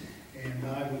ceased. And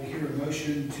I would hear a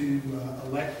motion to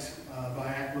elect by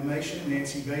acclamation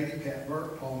Nancy Beatty, Pat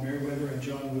Burke, Paul Merriweather, and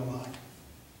John Wilhite.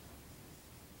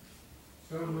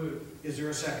 So moved. Is there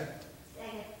a second?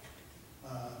 Second.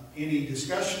 Any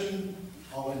discussion?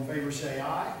 All in favor say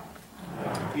aye.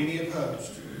 Aye. Any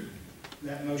opposed?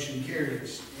 That motion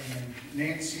carries. And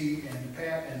Nancy and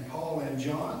Pat and Paul and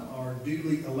John are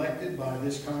duly elected by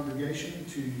this congregation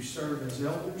to serve as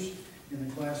elders in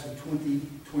the class of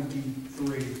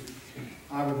 2023.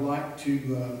 I would like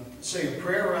to say a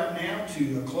prayer right now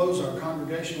to close our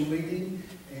congregational meeting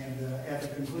and at the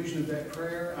conclusion of that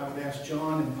prayer, I would ask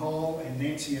John and Paul and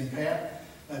Nancy and Pat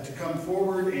to come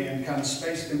forward and kind of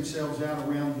space themselves out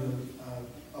around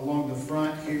along the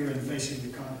front here and facing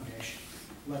the congregation.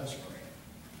 Let us pray.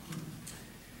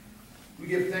 We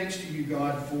give thanks to you,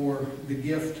 God, for the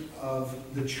gift of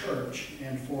the church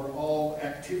and for all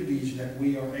activities that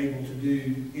we are able to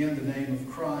do in the name of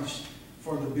Christ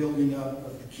for the building up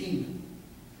of the kingdom,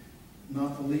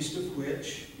 not the least of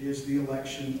which is the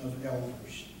election of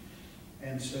elders.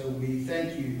 And so we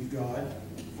thank you, God,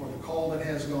 for the call that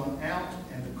has gone out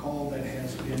and the call that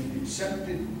has been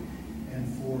accepted, and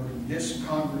for this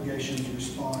congregation's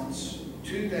response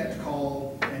to that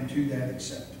call and to that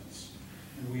acceptance.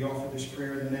 And we offer this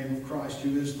prayer in the name of Christ,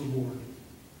 who is the Lord.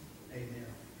 Amen.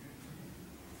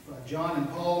 John and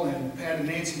Paul and Pat and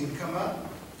Nancy would come up.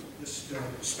 Just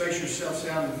space yourselves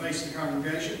out and face the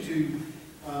congregation.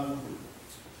 To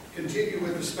continue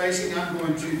with the spacing, I'm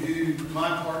going to do my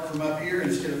part from up here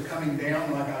instead of coming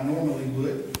down like I normally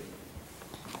would.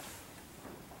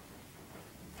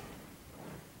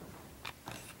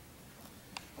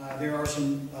 There are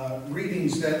some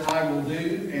readings that I will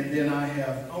do, and then I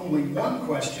have only one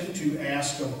question to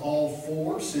ask of all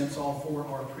four, since all four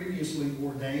are previously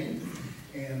ordained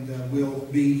and will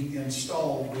be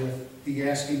installed with the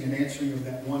asking and answering of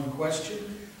that one question.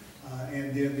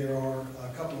 And then there are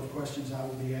a couple of questions I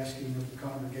will be asking of the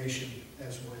congregation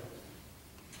as well.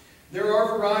 There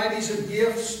are varieties of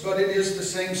gifts, but it is the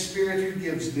same Spirit who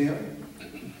gives them.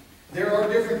 There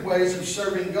are different ways of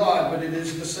serving God, but it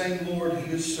is the same Lord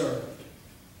who is served.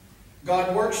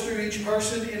 God works through each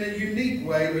person in a unique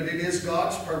way, but it is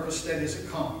God's purpose that is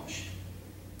accomplished.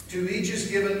 To each is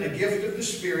given a gift of the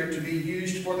Spirit to be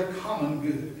used for the common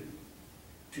good.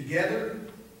 Together,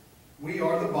 we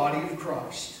are the body of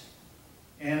Christ,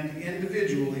 and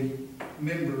individually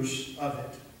members of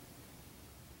it.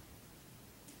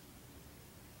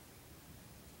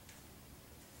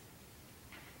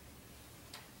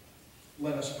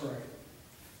 Let us pray.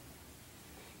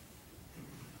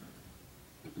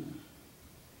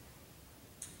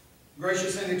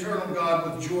 Gracious and eternal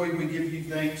God, with joy we give you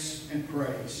thanks and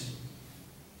praise.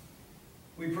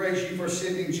 We praise you for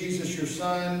sending Jesus, your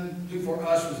Son, who for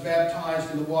us was baptized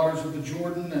in the waters of the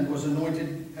Jordan and was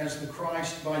anointed as the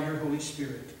Christ by your Holy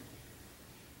Spirit.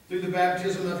 Through the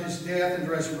baptism of his death and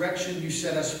resurrection, you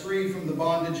set us free from the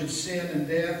bondage of sin and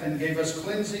death and gave us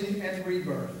cleansing and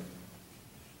rebirth.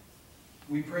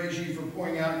 We praise you for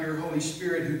pouring out your Holy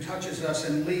Spirit, who touches us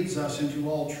and leads us into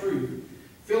all truth,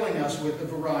 filling us with a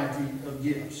variety of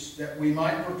gifts, that we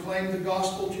might proclaim the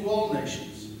gospel to all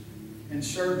nations and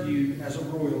serve you as a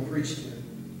royal priesthood.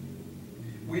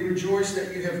 We rejoice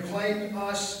that you have claimed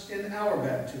us in our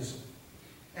baptism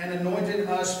and anointed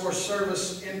us for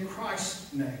service in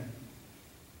Christ's name,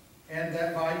 and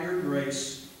that by your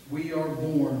grace we are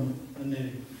born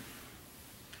anew.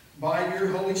 By your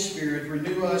Holy Spirit,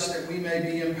 renew us that we may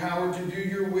be empowered to do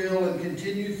your will and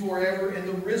continue forever in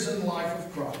the risen life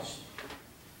of Christ,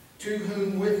 to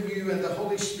whom with you and the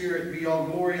Holy Spirit be all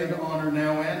glory and honor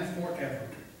now and forever.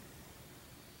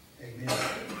 Amen.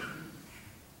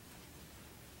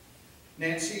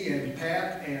 Nancy and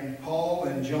Pat and Paul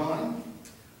and John,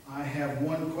 I have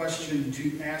one question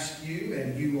to ask you,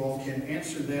 and you all can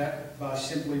answer that by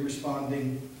simply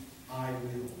responding, I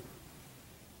will.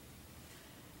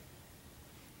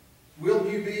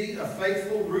 Will you be a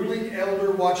faithful ruling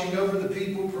elder, watching over the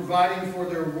people, providing for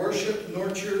their worship,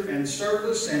 nurture, and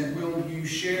service? And will you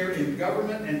share in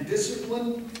government and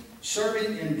discipline,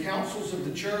 serving in councils of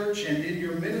the church? And in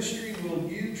your ministry, will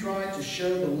you try to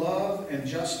show the love and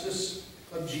justice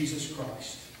of Jesus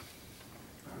Christ?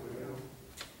 I will.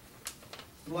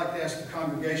 I'd like to ask the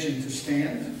congregation to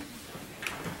stand.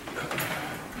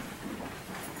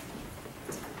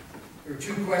 There are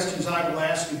two questions I will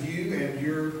ask of you, and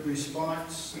your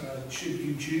response, should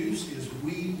you choose, is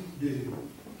we do.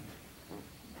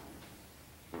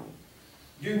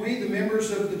 Do we, the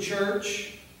members of the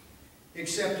church,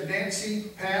 accept Nancy,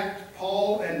 Pat,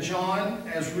 Paul, and John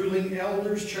as ruling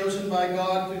elders chosen by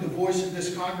God through the voice of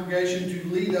this congregation to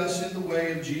lead us in the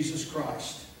way of Jesus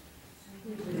Christ?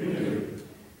 We do.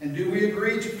 And do we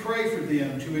agree to pray for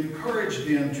them, to encourage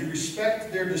them, to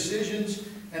respect their decisions,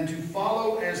 and to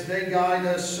follow as they guide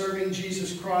us, serving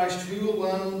Jesus Christ, who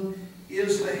alone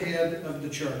is the head of the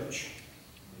church?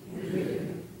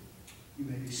 Amen. You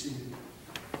may be seated.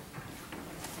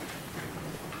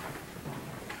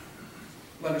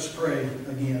 Let us pray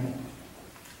again.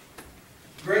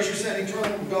 Gracious and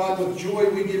eternal God, with joy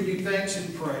we give you thanks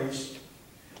and praise.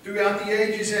 Throughout the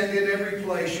ages and in every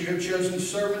place, you have chosen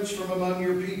servants from among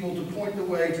your people to point the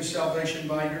way to salvation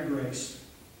by your grace.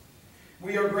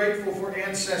 We are grateful for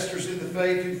ancestors in the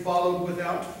faith who followed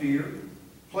without fear,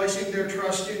 placing their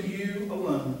trust in you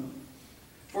alone.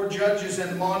 For judges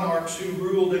and monarchs who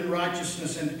ruled in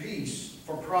righteousness and peace,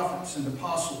 for prophets and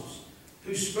apostles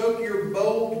who spoke your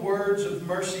bold words of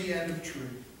mercy and of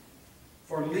truth,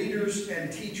 for leaders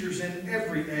and teachers in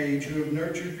every age who have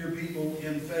nurtured your people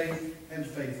in faith and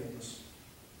faithfulness.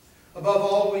 Above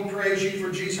all, we praise you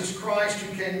for Jesus Christ,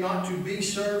 who came not to be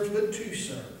served, but to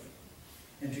serve,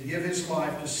 and to give his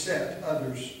life to set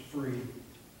others free.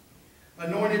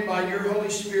 Anointed by your Holy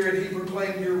Spirit, he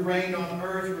proclaimed your reign on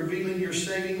earth, revealing your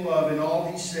saving love in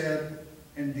all he said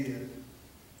and did.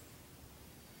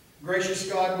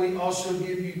 Gracious God, we also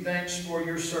give you thanks for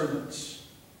your servants,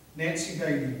 Nancy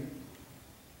Bailey,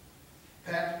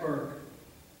 Pat Burke,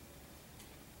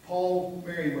 Paul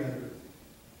Merriweather,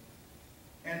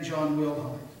 and John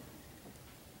Wilhite.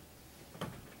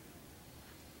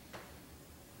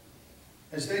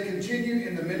 As they continue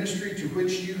in the ministry to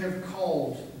which you have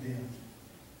called them,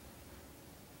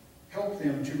 help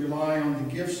them to rely on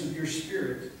the gifts of your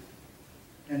Spirit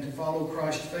and to follow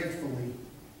Christ faithfully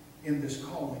in this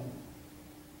calling.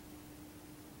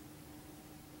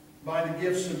 By the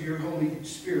gifts of your Holy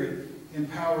Spirit,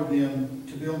 empower them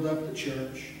to build up the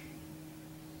church,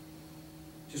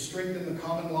 to strengthen the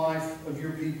common life of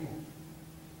your people,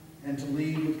 and to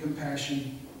lead with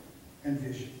compassion and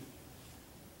vision.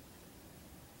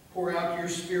 Pour out your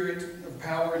Spirit of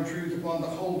power and truth upon the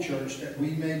whole church, that we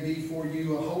may be for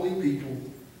you a holy people,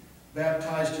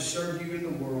 baptized to serve you in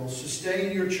the world.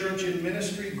 Sustain your church in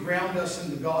ministry, ground us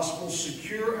in the gospel,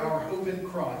 secure our hope in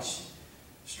Christ,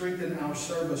 strengthen our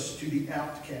service to the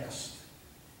outcast,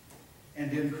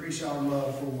 and increase our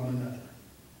love for one another.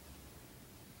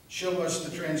 Show us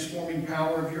the transforming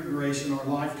power of your grace in our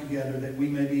life together, that we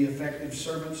may be effective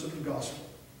servants of the gospel,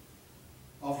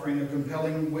 offering a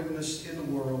compelling witness in the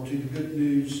world to the good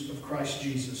news of Christ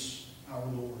Jesus, our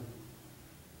Lord.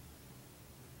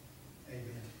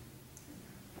 Amen.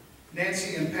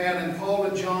 Nancy and Pat and Paul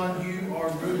and John, you are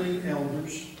ruling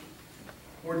elders,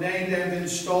 ordained and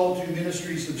installed to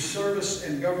ministries of service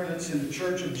and governance in the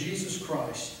Church of Jesus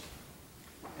Christ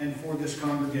and for this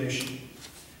congregation.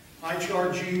 I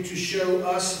charge you to show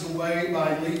us the way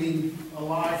by leading a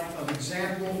life of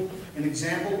example, an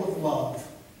example of love.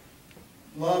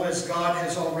 Love as God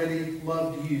has already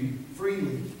loved you,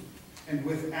 freely and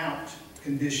without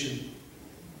condition,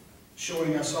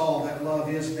 showing us all that love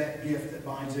is that gift that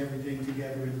binds everything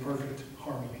together in perfect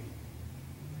harmony.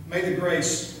 May the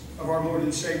grace of our Lord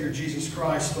and Savior Jesus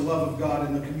Christ, the love of God,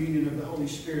 and the communion of the Holy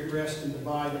Spirit rest and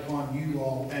abide upon you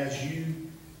all as you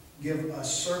give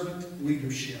us servant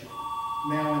leadership,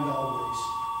 now and always.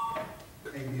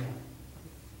 Amen.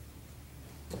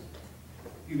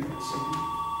 You may be seated.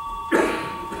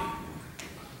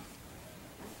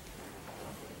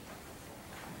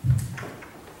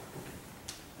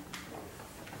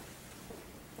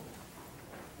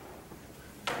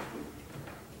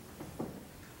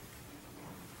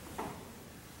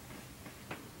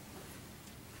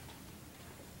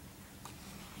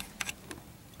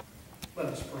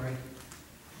 Let us pray.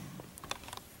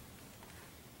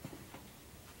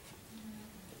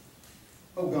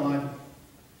 Oh God,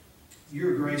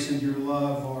 your grace and your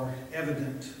love are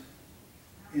evident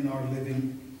in our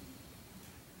living.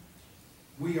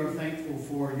 We are thankful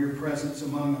for your presence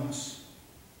among us,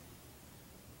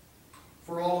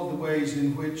 for all of the ways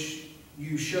in which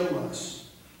you show us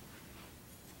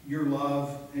your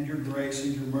love and your grace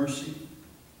and your mercy.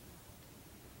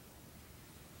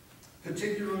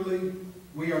 Particularly,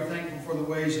 we are thankful for the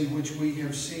ways in which we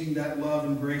have seen that love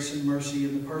and grace and mercy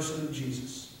in the person of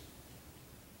Jesus,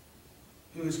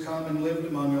 who has come and lived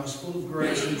among us full of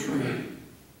grace and truth,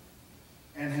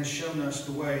 and has shown us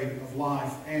the way of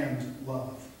life and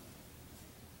love.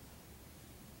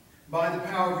 By the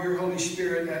power of your Holy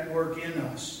Spirit at work in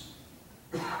us,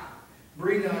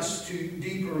 bring us to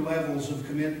deeper levels of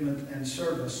commitment and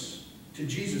service to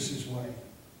Jesus' way,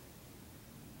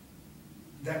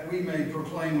 that we may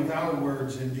proclaim with our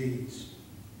words and deeds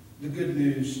the good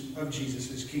news of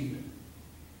Jesus' kingdom.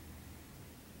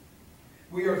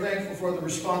 We are thankful for the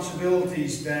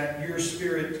responsibilities that your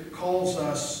Spirit calls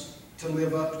us to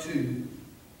live up to.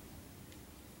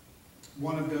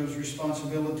 One of those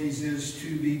responsibilities is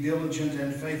to be diligent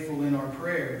and faithful in our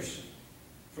prayers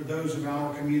for those of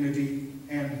our community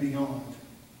and beyond.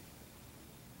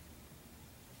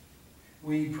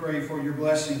 We pray for your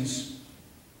blessings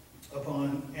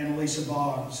upon Annalisa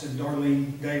Boggs and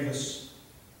Darlene Davis,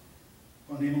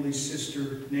 on Emily's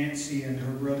sister Nancy and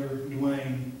her brother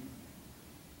Dwayne.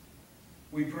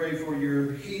 We pray for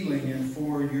your healing and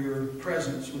for your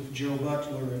presence with Joe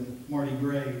Butler and Marty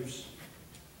Graves.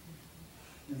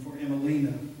 and for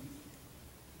Emelina.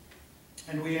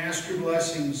 And we ask your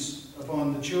blessings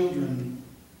upon the children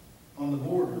on the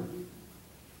border.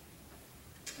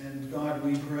 And God,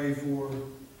 we pray for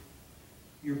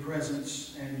your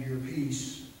presence and your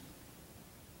peace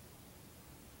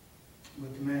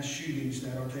with the mass shootings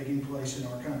that are taking place in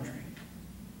our country.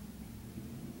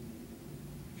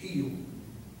 Heal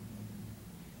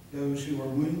those who are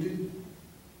wounded.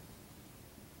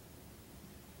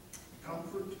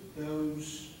 Comfort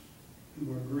those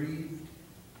who are grieved.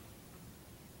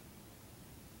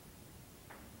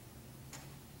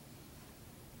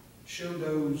 Show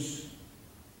those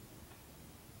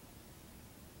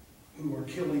who are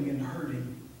killing and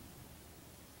hurting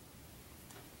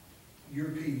your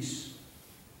peace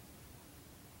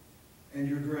and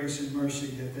your grace and mercy,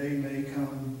 that they may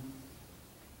come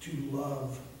to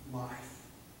love life.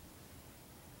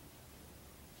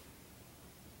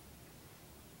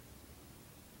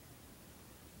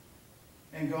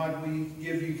 And God, we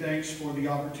give you thanks for the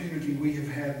opportunity we have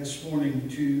had this morning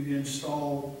to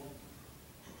install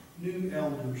new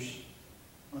elders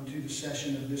unto the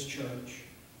session of this church.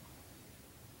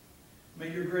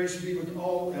 May your grace be with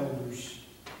all elders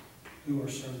who are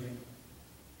serving,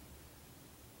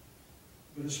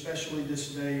 but especially this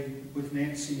day with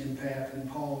Nancy and Pat and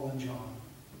Paul and John.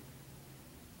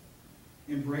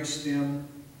 Embrace them,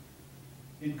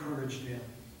 encourage them,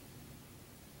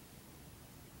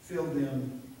 fill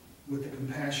them with the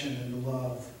compassion and the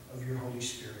love of your Holy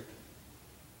Spirit.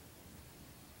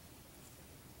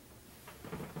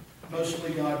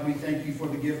 Mostly, God, we thank you for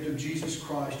the gift of Jesus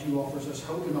Christ, who offers us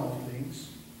hope in all things,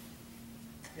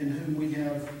 in whom we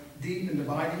have deep and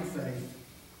abiding faith,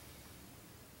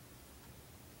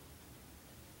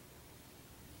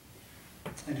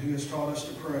 and who has taught us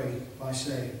to pray by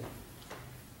saying,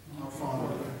 Our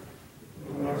Father,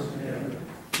 who art in heaven,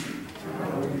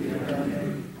 hallowed be thy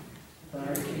name.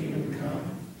 Thy kingdom come,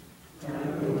 thy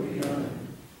will be done,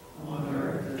 on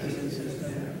earth as it is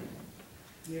in heaven.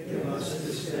 Give us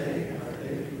this day our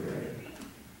daily bread,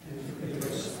 and forgive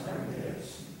us our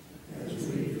debts, as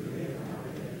we forgive our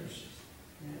debtors.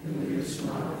 And lead us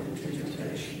not into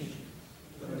temptation,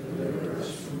 but deliver us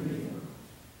from evil.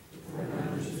 For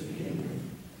thine is the kingdom,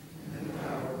 and the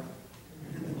power,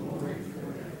 and the glory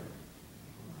forever.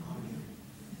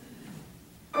 Amen.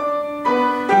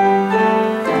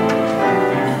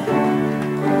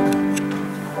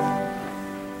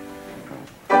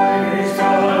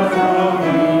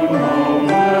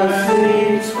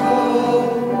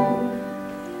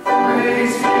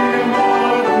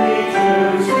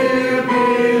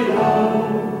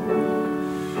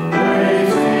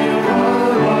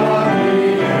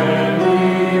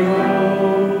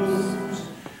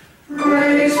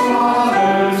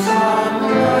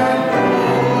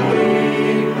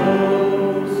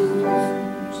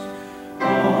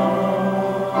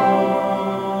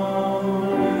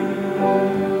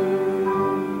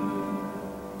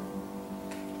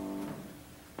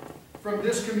 From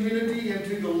this community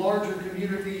into the larger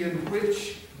community in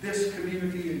which this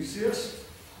community exists,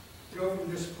 go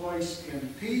from this place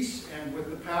in peace and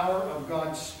with the power of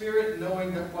God's Spirit,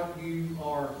 knowing that what you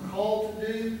are called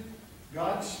to do,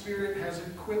 God's Spirit has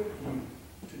equipped you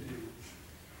to do.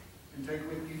 And take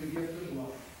with you the gift of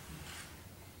love,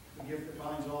 the gift that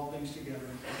binds all things together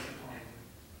in perfect harmony.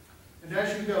 And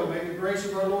as you go, may the grace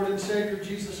of our Lord and Savior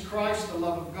Jesus Christ, the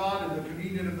love of God, and the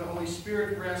communion of the Holy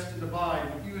Spirit rest and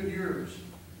abide with you and yours,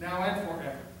 now and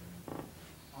forever.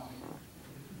 Amen.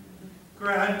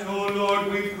 Grant, O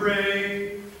Lord, we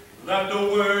pray, that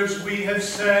the words we have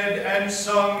said and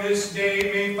sung this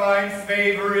day may find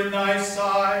favor in thy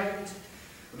sight,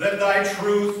 that thy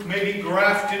truth may be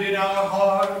grafted in our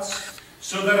hearts,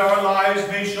 so that our lives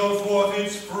may show forth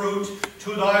its fruit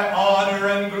to thy honor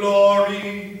and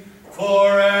glory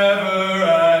forever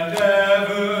and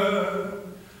ever.